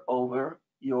cursor over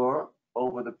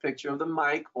the picture of the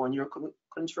mic on your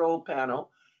control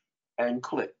panel and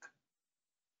click.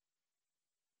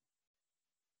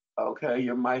 Okay,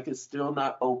 your mic is still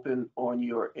not open on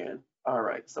your end. All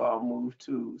right, so I'll move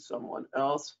to someone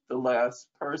else. The last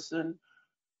person,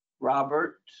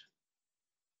 Robert.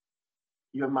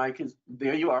 Your mic is,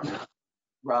 there you are,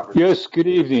 Robert. Yes, good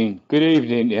evening. Good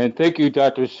evening, and thank you,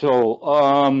 Dr. Soul.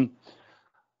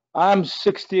 I'm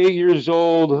 68 years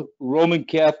old, Roman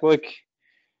Catholic,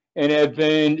 and have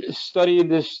been studying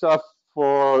this stuff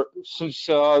since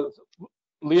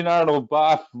Leonardo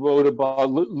Boff wrote about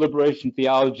liberation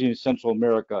theology in Central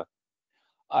America.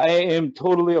 I am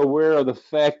totally aware of the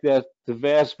fact that the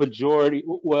vast majority,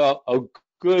 well, a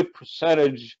good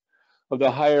percentage of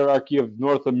the hierarchy of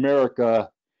North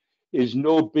America is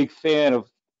no big fan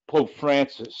of Pope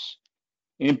Francis.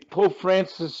 In Pope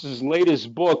Francis's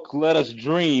latest book, Let Us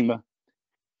Dream,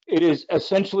 it is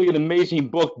essentially an amazing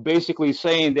book, basically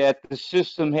saying that the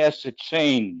system has to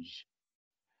change.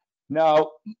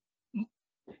 Now,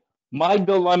 my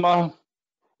dilemma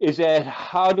is that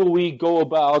how do we go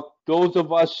about those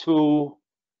of us who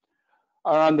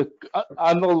are on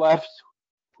the left,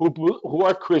 who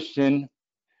are Christian?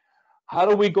 How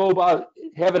do we go about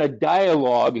having a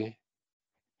dialogue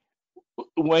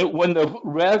when the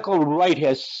radical right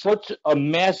has such a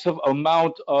massive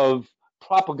amount of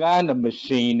propaganda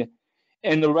machine,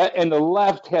 and the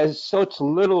left has such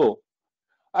little?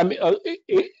 I mean,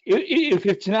 if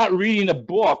it's not reading a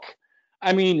book,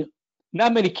 I mean,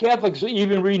 not many Catholics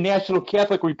even read National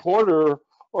Catholic Reporter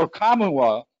or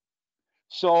Commonwealth.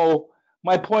 So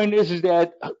my point is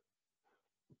that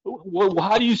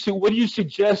how do you see? What do you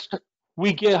suggest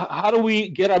we get? How do we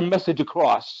get our message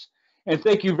across? And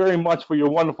thank you very much for your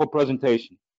wonderful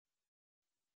presentation.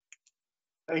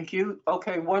 Thank you.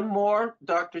 Okay, one more,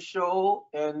 Dr. Scholl,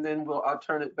 and then I'll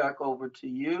turn it back over to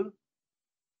you.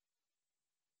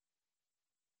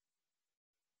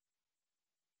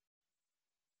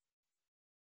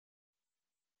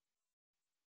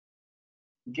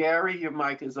 Gary, your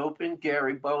mic is open.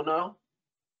 Gary Bono.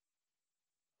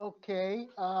 Okay.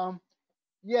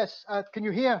 Yes. Can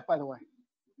you hear, by the way?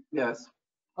 Yes.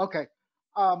 Okay.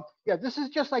 Yeah, this is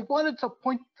just, I wanted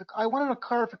a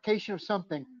clarification of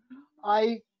something.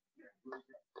 I'm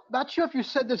not sure if you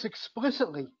said this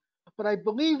explicitly, but I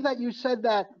believe that you said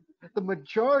that the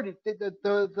majority,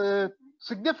 the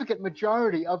significant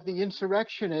majority of the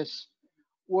insurrectionists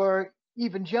were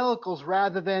evangelicals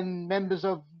rather than members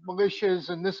of militias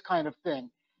and this kind of thing.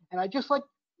 And I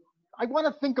want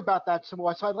to think about that some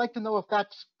more. So I'd like to know if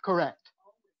that's correct,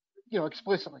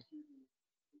 explicitly.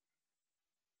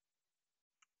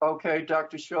 Okay,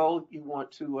 Dr. Scholl, you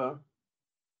want to?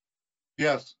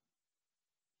 Yes.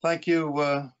 Thank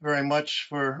you very much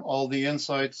for all the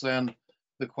insights and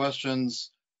the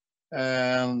questions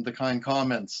and the kind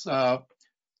comments.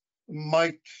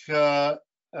 Mike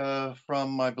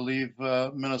from, I believe,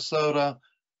 Minnesota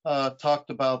talked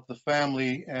about the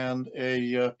family and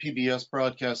a PBS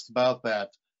broadcast about that,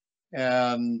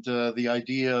 and the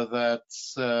idea that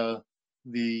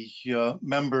the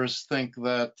members think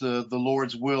that the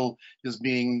Lord's will is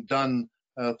being done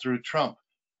through Trump.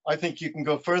 I think you can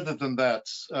go further than that.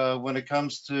 When it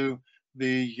comes to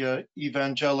the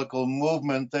evangelical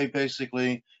movement, they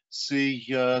basically see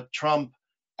Trump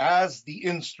as the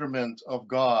instrument of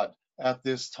God at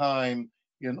this time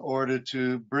in order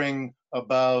to bring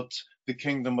about the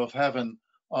kingdom of heaven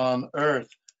on earth.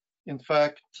 In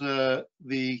fact,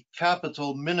 the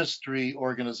capital ministry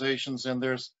organizations, and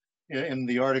there's in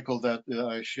the article that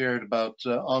I shared about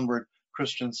Onward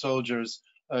Christian Soldiers,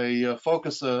 a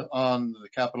focus on the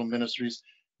capital ministries.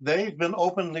 They've been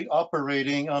openly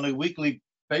operating on a weekly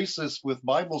basis with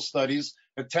Bible studies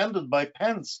attended by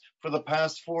Pence for the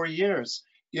past 4 years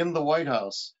in the White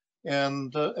House.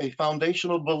 And a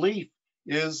foundational belief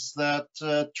is that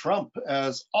Trump,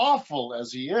 as awful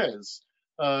as he is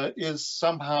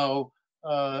somehow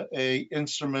a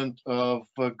instrument of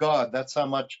God. That's how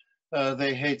much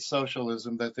they hate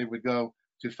socialism, that they would go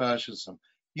to fascism.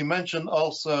 You mentioned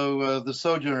also the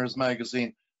Sojourners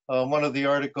magazine. One of the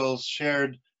articles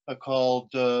shared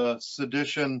called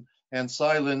Sedition and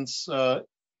Silence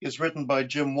is written by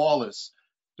Jim Wallace,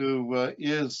 who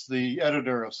is the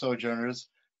editor of Sojourners,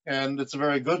 and it's a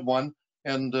very good one.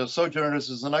 And Sojourners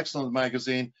is an excellent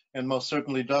magazine and most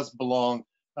certainly does belong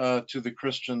to the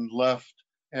Christian left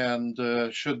and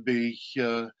should be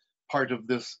part of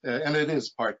this, and it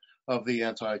is part of the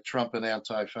anti-Trump and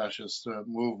anti-fascist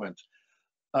movement.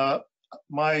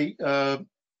 My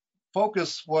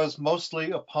focus was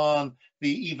mostly upon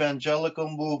the evangelical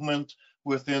movement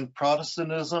within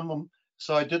Protestantism,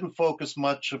 so I didn't focus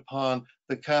much upon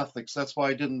the Catholics. That's why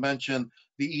I didn't mention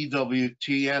the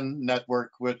EWTN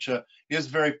network, which is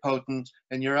very potent.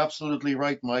 And you're absolutely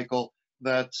right, Michael,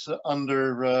 that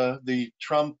under the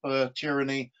Trump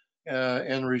tyranny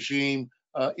and regime,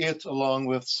 it, along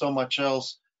with so much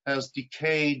else, has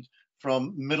decayed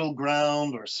from middle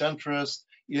ground or centrist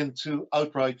into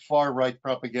outright far-right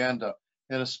propaganda,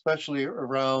 and especially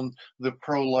around the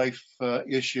pro-life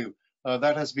issue.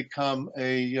 That has become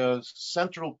a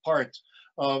central part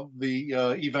of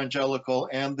the evangelical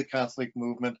and the Catholic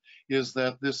movement, is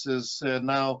that this is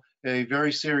now a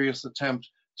very serious attempt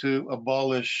to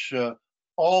abolish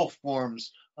all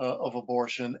forms of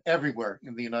abortion everywhere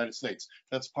in the United States.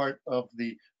 That's part of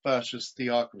the fascist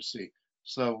theocracy.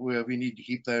 So we need to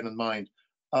keep that in mind.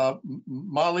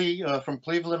 Molly from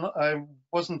Cleveland, I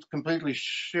wasn't completely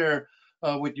sure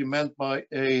what you meant by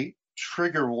a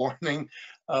trigger warning.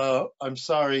 I'm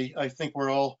sorry, I think we're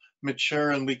all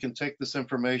mature and we can take this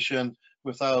information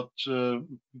without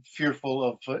fearful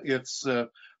of its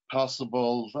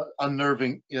possible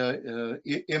unnerving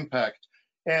impact.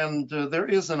 And there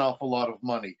is an awful lot of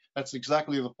money. That's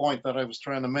exactly the point that I was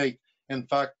trying to make. In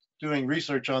fact, doing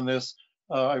research on this,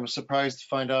 I was surprised to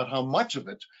find out how much of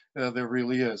it there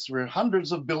really is. There are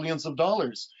hundreds of billions of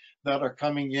dollars that are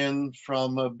coming in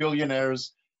from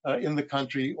billionaires in the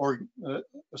country, or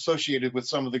associated with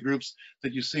some of the groups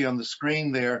that you see on the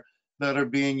screen there, that are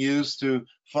being used to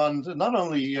fund not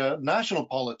only national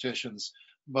politicians,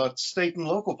 but state and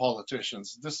local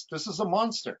politicians. This is a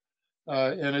monster,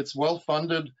 and it's well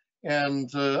funded. And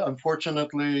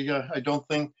unfortunately, I don't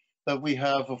think that we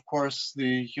have, of course,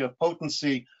 the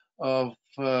potency of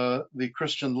the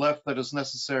Christian left that is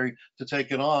necessary to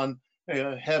take it on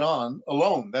head on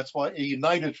alone. That's why a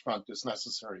united front is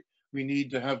necessary. We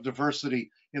need to have diversity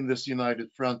in this united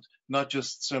front, not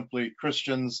just simply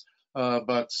Christians,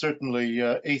 but certainly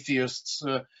atheists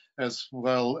as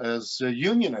well as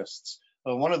unionists.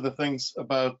 one of the things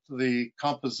about the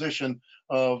composition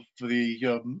of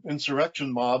the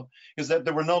insurrection mob is that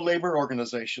there were no labor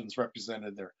organizations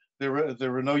represented there.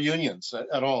 There were no unions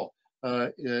at all.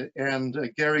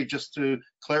 Gary, just to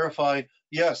clarify,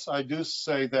 yes, I do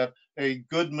say that a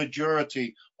good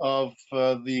majority of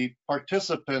the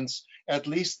participants, at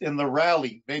least in the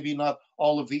rally, maybe not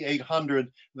all of the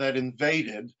 800 that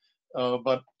invaded,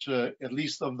 but at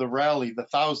least of the rally, the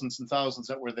thousands and thousands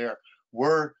that were there,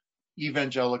 were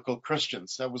evangelical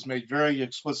Christians. That was made very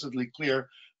explicitly clear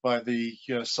by the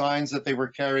signs that they were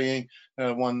carrying.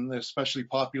 One especially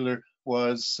popular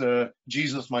was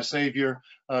Jesus, my Savior,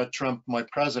 Trump, my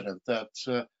President, that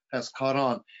has caught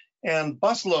on. And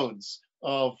busloads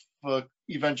of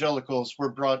evangelicals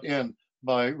were brought in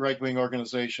by right-wing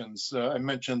organizations. I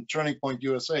mentioned Turning Point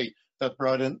USA that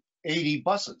brought in 80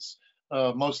 buses,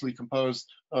 mostly composed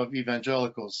of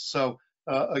evangelicals. So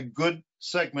a good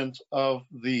segment of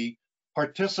the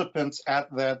participants at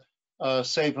that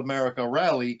Save America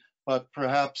rally, but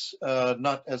perhaps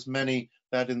not as many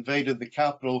that invaded the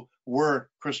Capitol were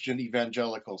Christian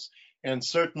evangelicals. And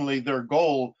certainly their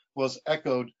goal was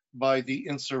echoed by the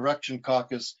insurrection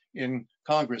caucus in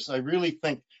Congress. I really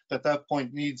think that that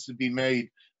point needs to be made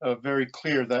very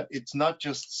clear, that it's not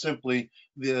just simply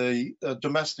the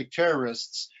domestic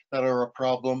terrorists that are a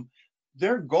problem.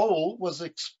 Their goal was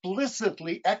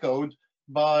explicitly echoed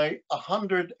by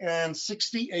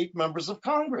 168 members of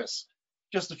Congress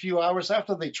just a few hours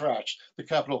after they trashed the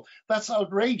Capitol. That's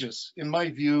outrageous. In my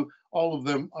view, all of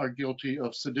them are guilty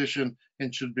of sedition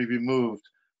and should be removed.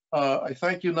 I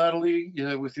thank you, Natalie,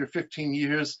 with your 15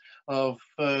 years of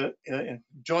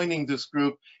joining this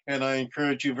group, and I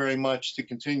encourage you very much to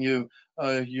continue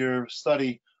your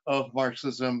study of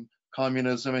Marxism,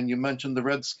 communism, and you mentioned the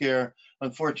Red Scare.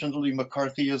 Unfortunately,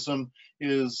 McCarthyism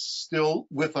is still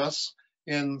with us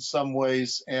in some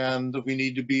ways, and we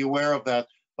need to be aware of that,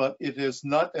 but it is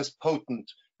not as potent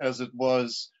as it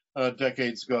was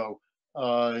decades ago.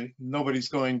 Nobody's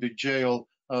going to jail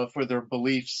for their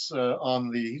beliefs on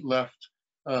the left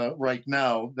right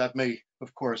now. That may,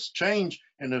 of course, change,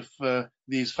 and if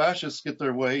these fascists get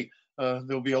their way,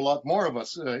 there'll be a lot more of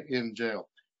us in jail.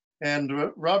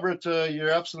 And Robert,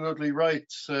 you're absolutely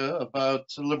right about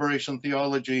liberation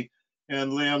theology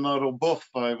and Leonardo Boff.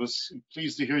 I was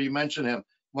pleased to hear you mention him,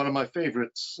 one of my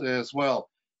favorites as well.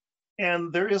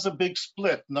 And there is a big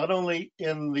split, not only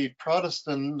in the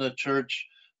Protestant church,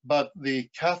 but the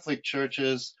Catholic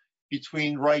churches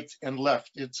between right and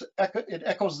left. It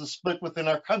echoes the split within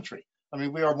our country. I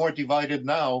mean, we are more divided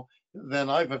now than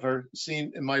I've ever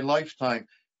seen in my lifetime.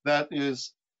 That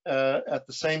is, at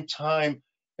the same time,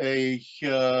 a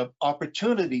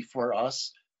opportunity for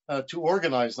us to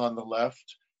organize on the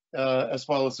left, as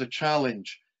well as a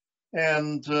challenge.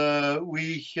 And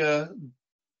we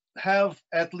have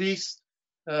at least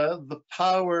the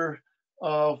power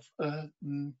of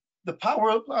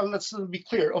let's be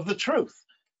clear, of the truth.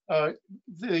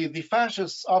 The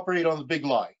fascists operate on the big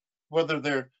lie, whether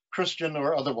they're Christian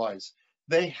or otherwise.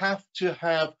 They have to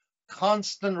have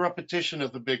constant repetition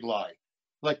of the big lie,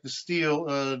 like the steal,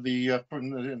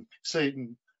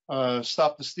 Satan,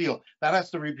 stop the steal. That has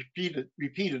to be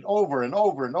repeated over and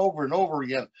over and over and over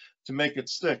again to make it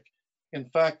stick. In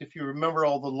fact, if you remember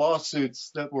all the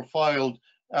lawsuits that were filed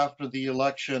after the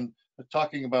election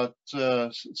talking about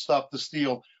stop the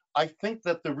steal, I think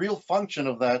that the real function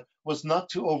of that was not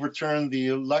to overturn the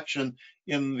election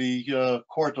in the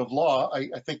court of law.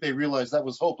 I think they realized that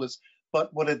was hopeless.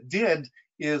 But what it did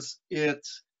is it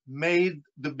made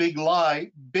the big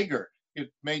lie bigger.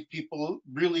 It made people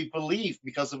really believe,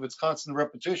 because of its constant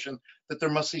repetition, that there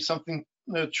must be something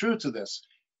true to this.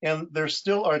 And there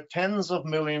still are tens of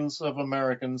millions of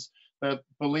Americans that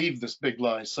believe this big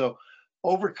lie. So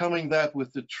overcoming that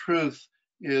with the truth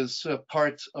is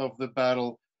part of the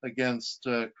battle against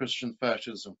Christian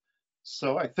fascism.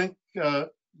 So I think that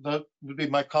would be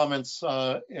my comments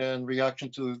in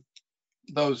reaction to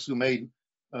those who made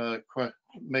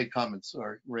comments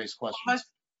or raised questions.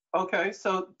 Okay,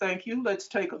 so thank you. Let's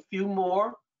take a few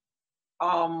more.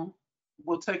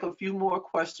 We'll take a few more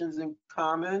questions and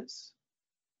comments.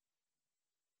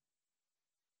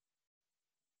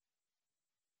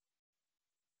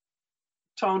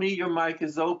 Tony, your mic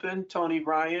is open. Tony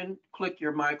Ryan, click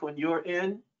your mic on your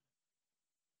end.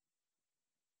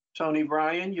 Tony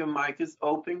Ryan, your mic is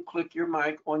open. Click your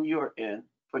mic on your end.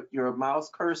 Put your mouse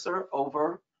cursor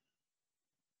over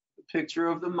the picture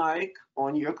of the mic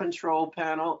on your control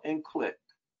panel and click.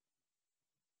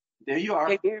 There you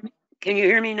are. Can you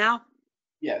hear me now?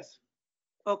 Yes.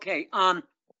 Okay.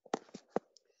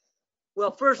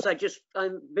 Well, first,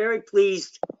 I'm very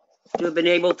pleased to have been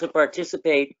able to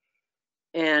participate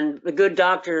and the good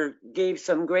doctor gave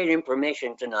some great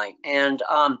information tonight. And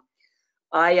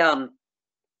I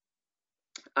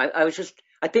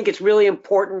think it's really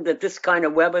important that this kind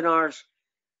of webinars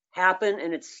happen,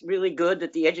 and it's really good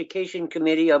that the education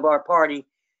committee of our party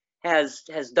has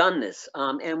done this.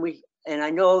 And I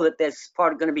know that that's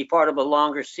going to be part of a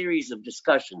longer series of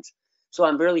discussions. So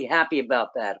I'm really happy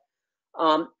about that.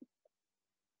 A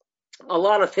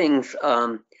lot of things.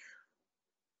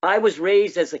 I was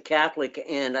raised as a Catholic,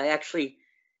 and I actually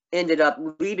ended up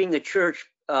leaving the church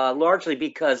largely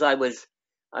because I was,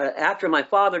 after my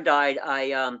father died,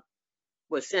 I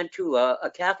was sent to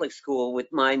a Catholic school with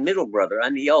my middle brother.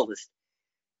 I'm the eldest.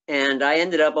 And I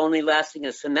ended up only lasting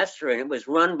a semester, and it was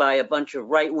run by a bunch of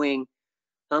right-wing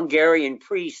Hungarian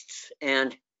priests.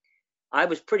 And I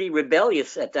was pretty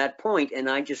rebellious at that point, and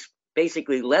I just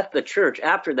basically left the church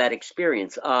after that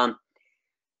experience.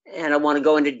 And I want to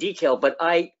go into detail, but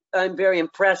I'm very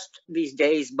impressed these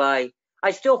days by,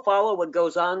 I still follow what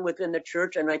goes on within the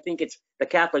church, and I think it's the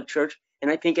Catholic Church, and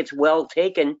I think it's well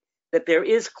taken that there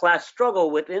is class struggle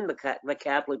within the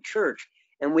Catholic Church,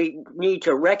 and we need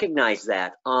to recognize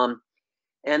that, and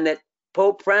that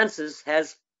Pope Francis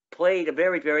has played a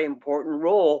very, very important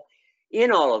role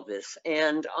in all of this,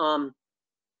 and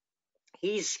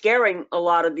he's scaring a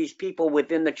lot of these people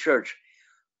within the church.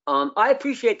 I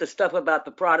appreciate the stuff about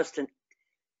the Protestant,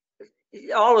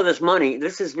 all of this money.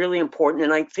 This is really important,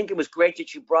 and I think it was great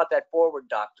that you brought that forward,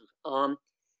 Doctor.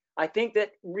 I think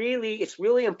that really it's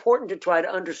really important to try to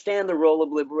understand the role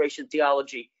of liberation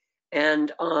theology,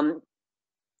 and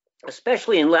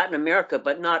especially in Latin America,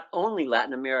 but not only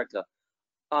Latin America.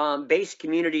 Base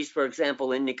communities, for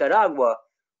example, in Nicaragua,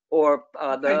 or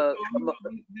the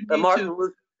Martin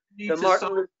Luther.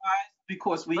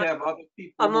 Because we have other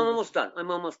people. I'm almost done.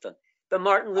 The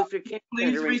Martin Luther King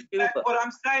Please Center in respect Cuba. what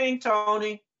I'm saying,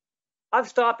 Tony. I'm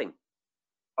stopping.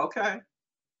 Okay.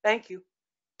 Thank you.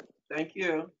 Thank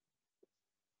you.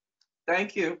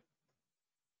 Thank you.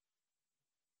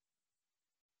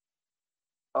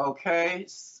 Okay.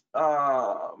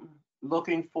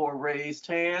 Looking for raised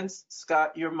hands.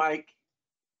 Scott, your mic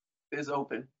is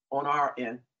open on our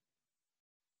end.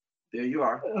 There you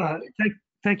are.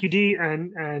 Thank you, Dee,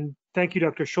 and thank you,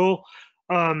 Dr. Scholl.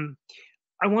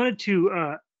 I wanted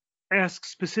to ask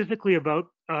specifically about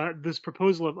this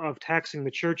proposal of taxing the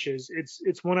churches.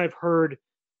 It's one I've heard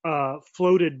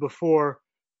floated before,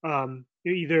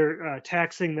 either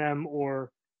taxing them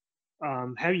or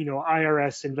having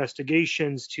IRS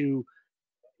investigations to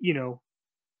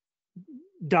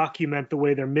document the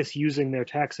way they're misusing their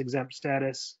tax exempt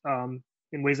status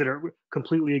in ways that are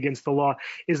completely against the law.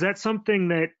 Is that something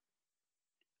that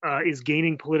is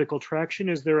gaining political traction?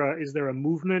 Is there a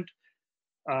movement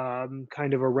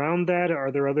kind of around that?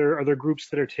 Are there other groups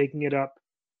that are taking it up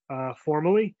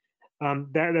formally?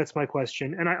 That's my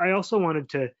question. And I also wanted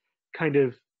to kind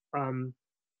of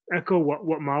echo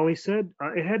what Molly said.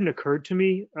 It hadn't occurred to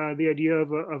me, the idea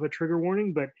of a trigger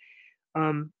warning, but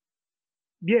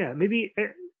yeah, maybe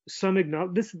some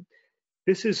acknowledge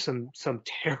this is some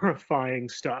terrifying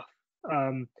stuff,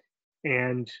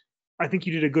 and I think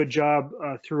you did a good job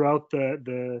throughout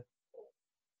the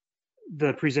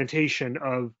presentation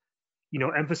of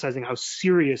emphasizing how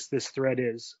serious this threat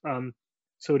is.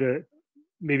 So to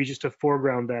maybe just to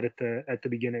foreground that at the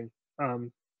beginning.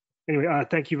 Anyway,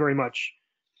 thank you very much.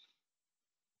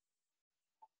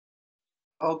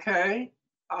 Okay.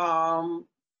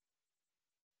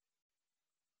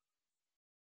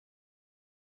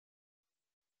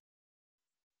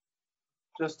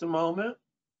 Just a moment.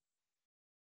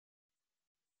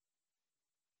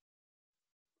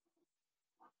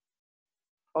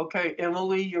 Okay,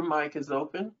 Emily, your mic is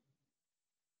open.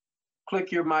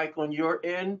 Click your mic on your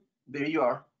end. There you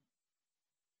are.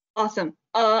 Awesome.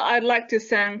 I'd like to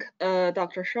thank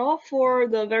Dr. Shaw for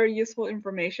the very useful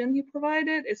information he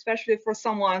provided, especially for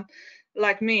someone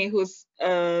like me who's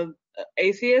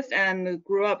atheist and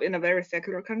grew up in a very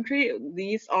secular country.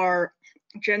 These are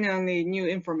genuinely new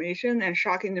information and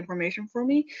shocking information for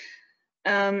me.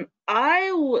 I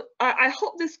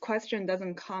hope this question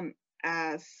doesn't come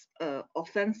as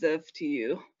offensive to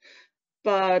you,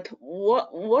 but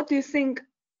what do you think?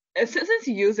 Since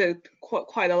you use it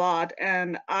quite a lot,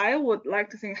 and I would like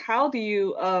to think, how do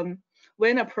you,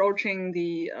 when approaching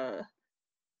the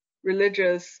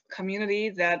religious community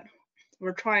that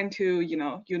we're trying to,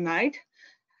 unite,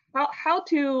 how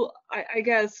to, I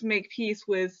guess, make peace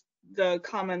with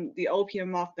the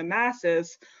opium of the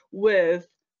masses with,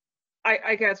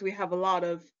 I guess we have a lot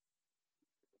of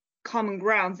common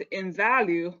grounds in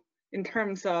value in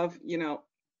terms of,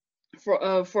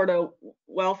 for the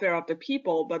welfare of the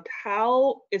people, but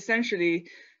how essentially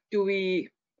do we,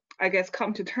 I guess,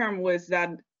 come to terms with that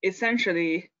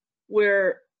essentially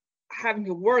we're having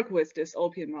to work with this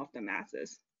opium of the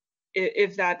masses?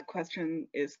 If that question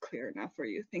is clear enough for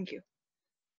you. Thank you.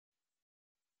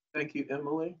 Thank you,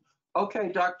 Emily.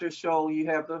 Okay, Dr. Scholl, you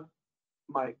have the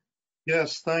mic.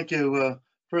 Yes, thank you.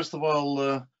 First of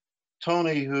all,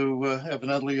 Tony, who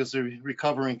evidently is a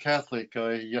recovering Catholic,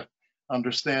 I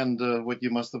understand what you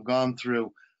must have gone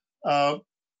through.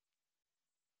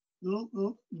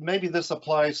 Maybe this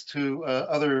applies to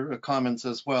other comments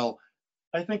as well.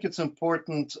 I think it's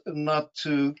important not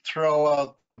to throw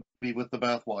out the baby with the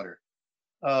bathwater.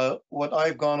 What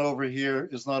I've gone over here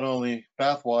is not only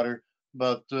bathwater,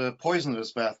 but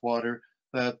poisonous bathwater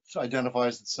that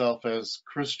identifies itself as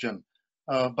Christian.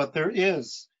 But there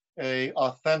is a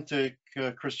authentic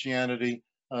Christianity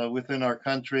within our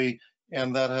country,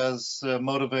 and that has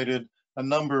motivated a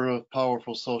number of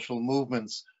powerful social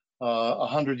movements.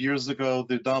 100 years ago,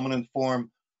 the dominant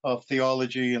form of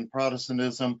theology in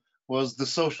Protestantism was the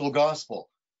social gospel,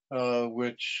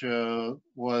 which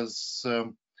was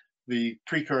the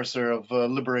precursor of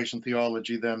liberation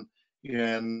theology then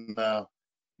in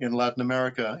Latin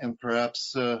America, and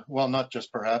perhaps, well, not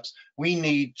just perhaps, we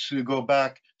need to go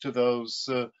back to those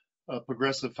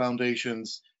progressive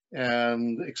foundations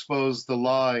and expose the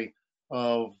lie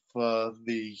of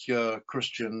the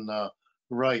Christian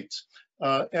right.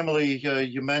 Emily,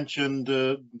 you mentioned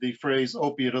the phrase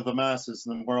opiate of the masses,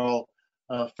 and we're all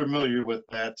familiar with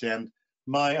that. And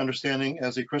my understanding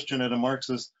as a Christian and a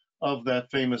Marxist of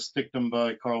that famous dictum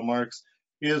by Karl Marx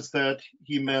is that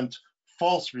he meant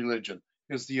false religion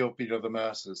is the opiate of the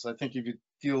masses. I think if you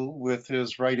deal with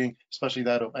his writing, especially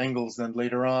that of Engels, then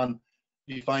later on,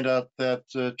 you find out that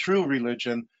true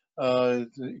religion,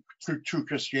 true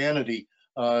Christianity,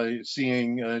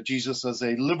 seeing Jesus as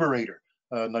a liberator,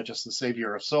 not just the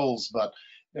savior of souls, but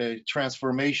a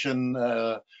transformation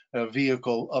a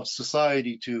vehicle of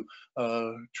society to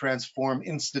transform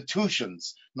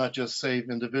institutions, not just save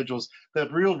individuals.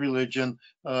 That real religion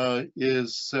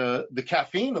is the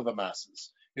caffeine of the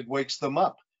masses. It wakes them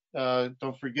up.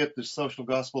 Don't forget the social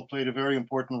gospel played a very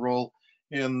important role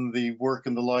in the work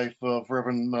and the life of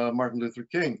Reverend Martin Luther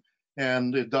King,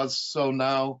 and it does so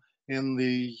now in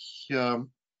the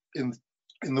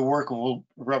work of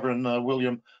Reverend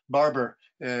William Barber.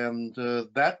 And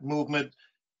that movement,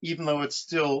 even though it's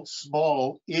still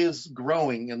small, is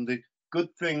growing. And the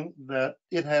good thing that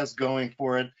it has going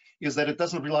for it is that it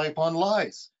doesn't rely upon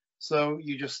lies. So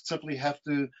you just simply have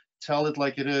to tell it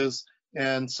like it is,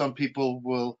 and some people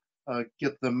will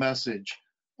get the message.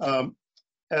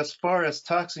 As far as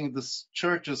taxing the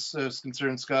church is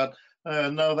concerned, Scott,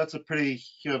 no, that's a pretty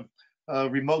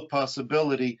remote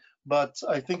possibility. But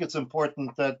I think it's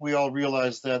important that we all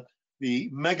realize that the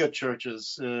mega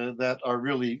churches that are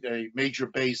really a major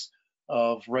base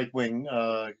of right-wing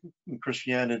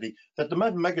Christianity, that the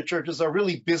mega churches are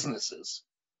really businesses.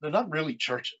 They're not really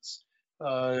churches.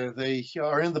 They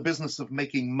are in the business of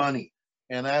making money.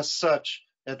 And as such,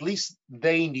 at least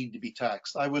they need to be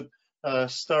taxed. I would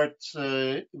start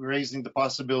raising the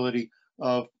possibility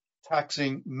of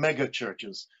taxing mega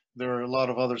churches. There are a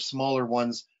lot of other smaller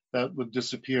ones that would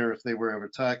disappear if they were ever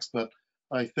taxed, but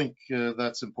I think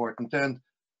that's important. And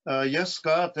yes,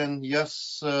 Scott, and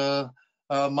yes,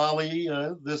 Molly,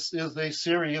 this is a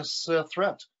serious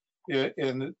threat.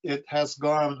 And it has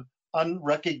gone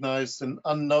unrecognized and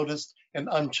unnoticed and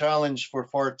unchallenged for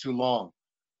far too long.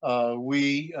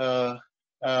 We,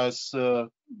 as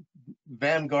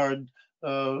vanguard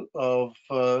of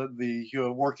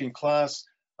the working class,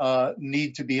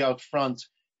 need to be out front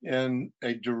in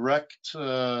a direct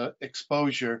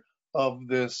exposure of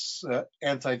this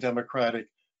anti-democratic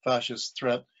fascist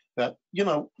threat that, you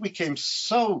know, we came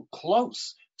so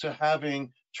close to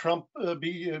having Trump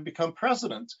become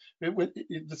president.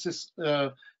 This is,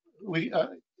 I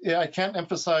can't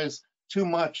emphasize too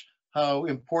much how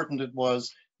important it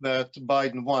was that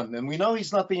Biden won. And we know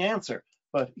he's not the answer,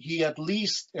 but he at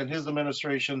least, and his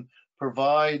administration,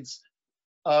 provides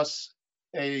us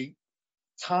a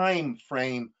time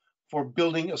frame for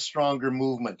building a stronger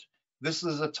movement. This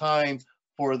is a time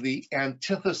for the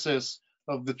antithesis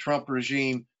of the Trump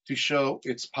regime to show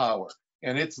its power.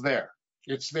 And it's there.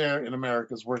 It's there in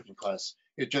America's working class.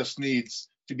 It just needs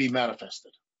to be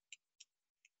manifested.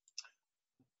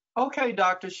 Okay,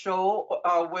 Dr. Scholl,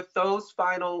 with those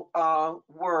final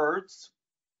words,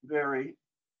 very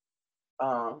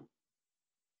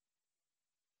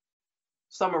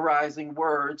summarizing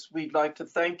words, we'd like to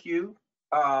thank you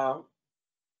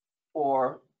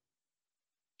for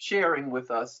sharing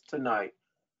with us tonight.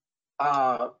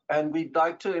 And we'd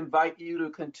like to invite you to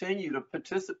continue to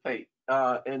participate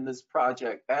in this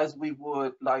project, as we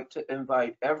would like to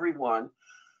invite everyone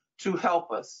to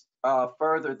help us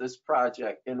further this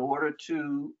project. In order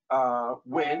to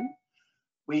win,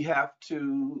 we have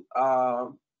to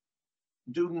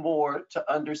do more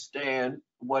to understand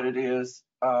what it is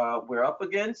we're up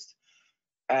against,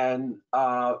 and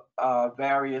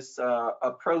various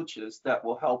approaches that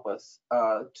will help us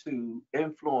to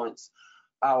influence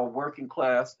our working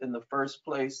class in the first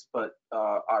place, but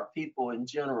our people in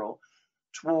general,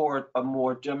 toward a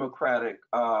more democratic,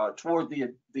 toward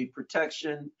the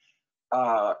protection,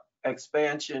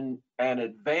 expansion, and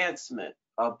advancement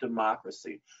of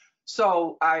democracy.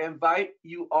 So I invite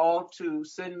you all to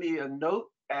send me a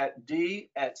note at d@cpusa.org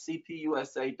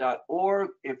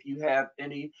if you have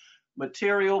any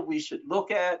material we should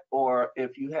look at, or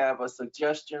if you have a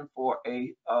suggestion for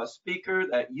a speaker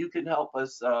that you can help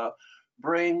us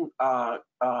bring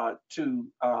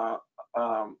to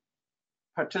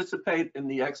participate in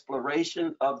the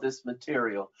exploration of this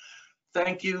material.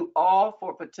 Thank you all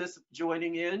for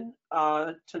joining in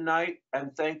tonight,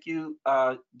 and thank you,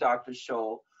 Dr.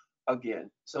 Scholl,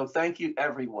 again. So thank you,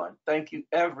 everyone. Thank you,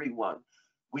 everyone.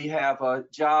 We have a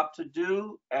job to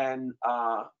do, and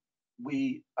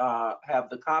we have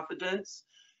the confidence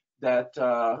that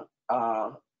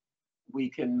we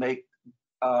can make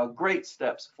great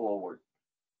steps forward.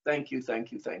 Thank you,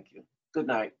 thank you, thank you. Good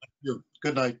night.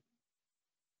 Good night.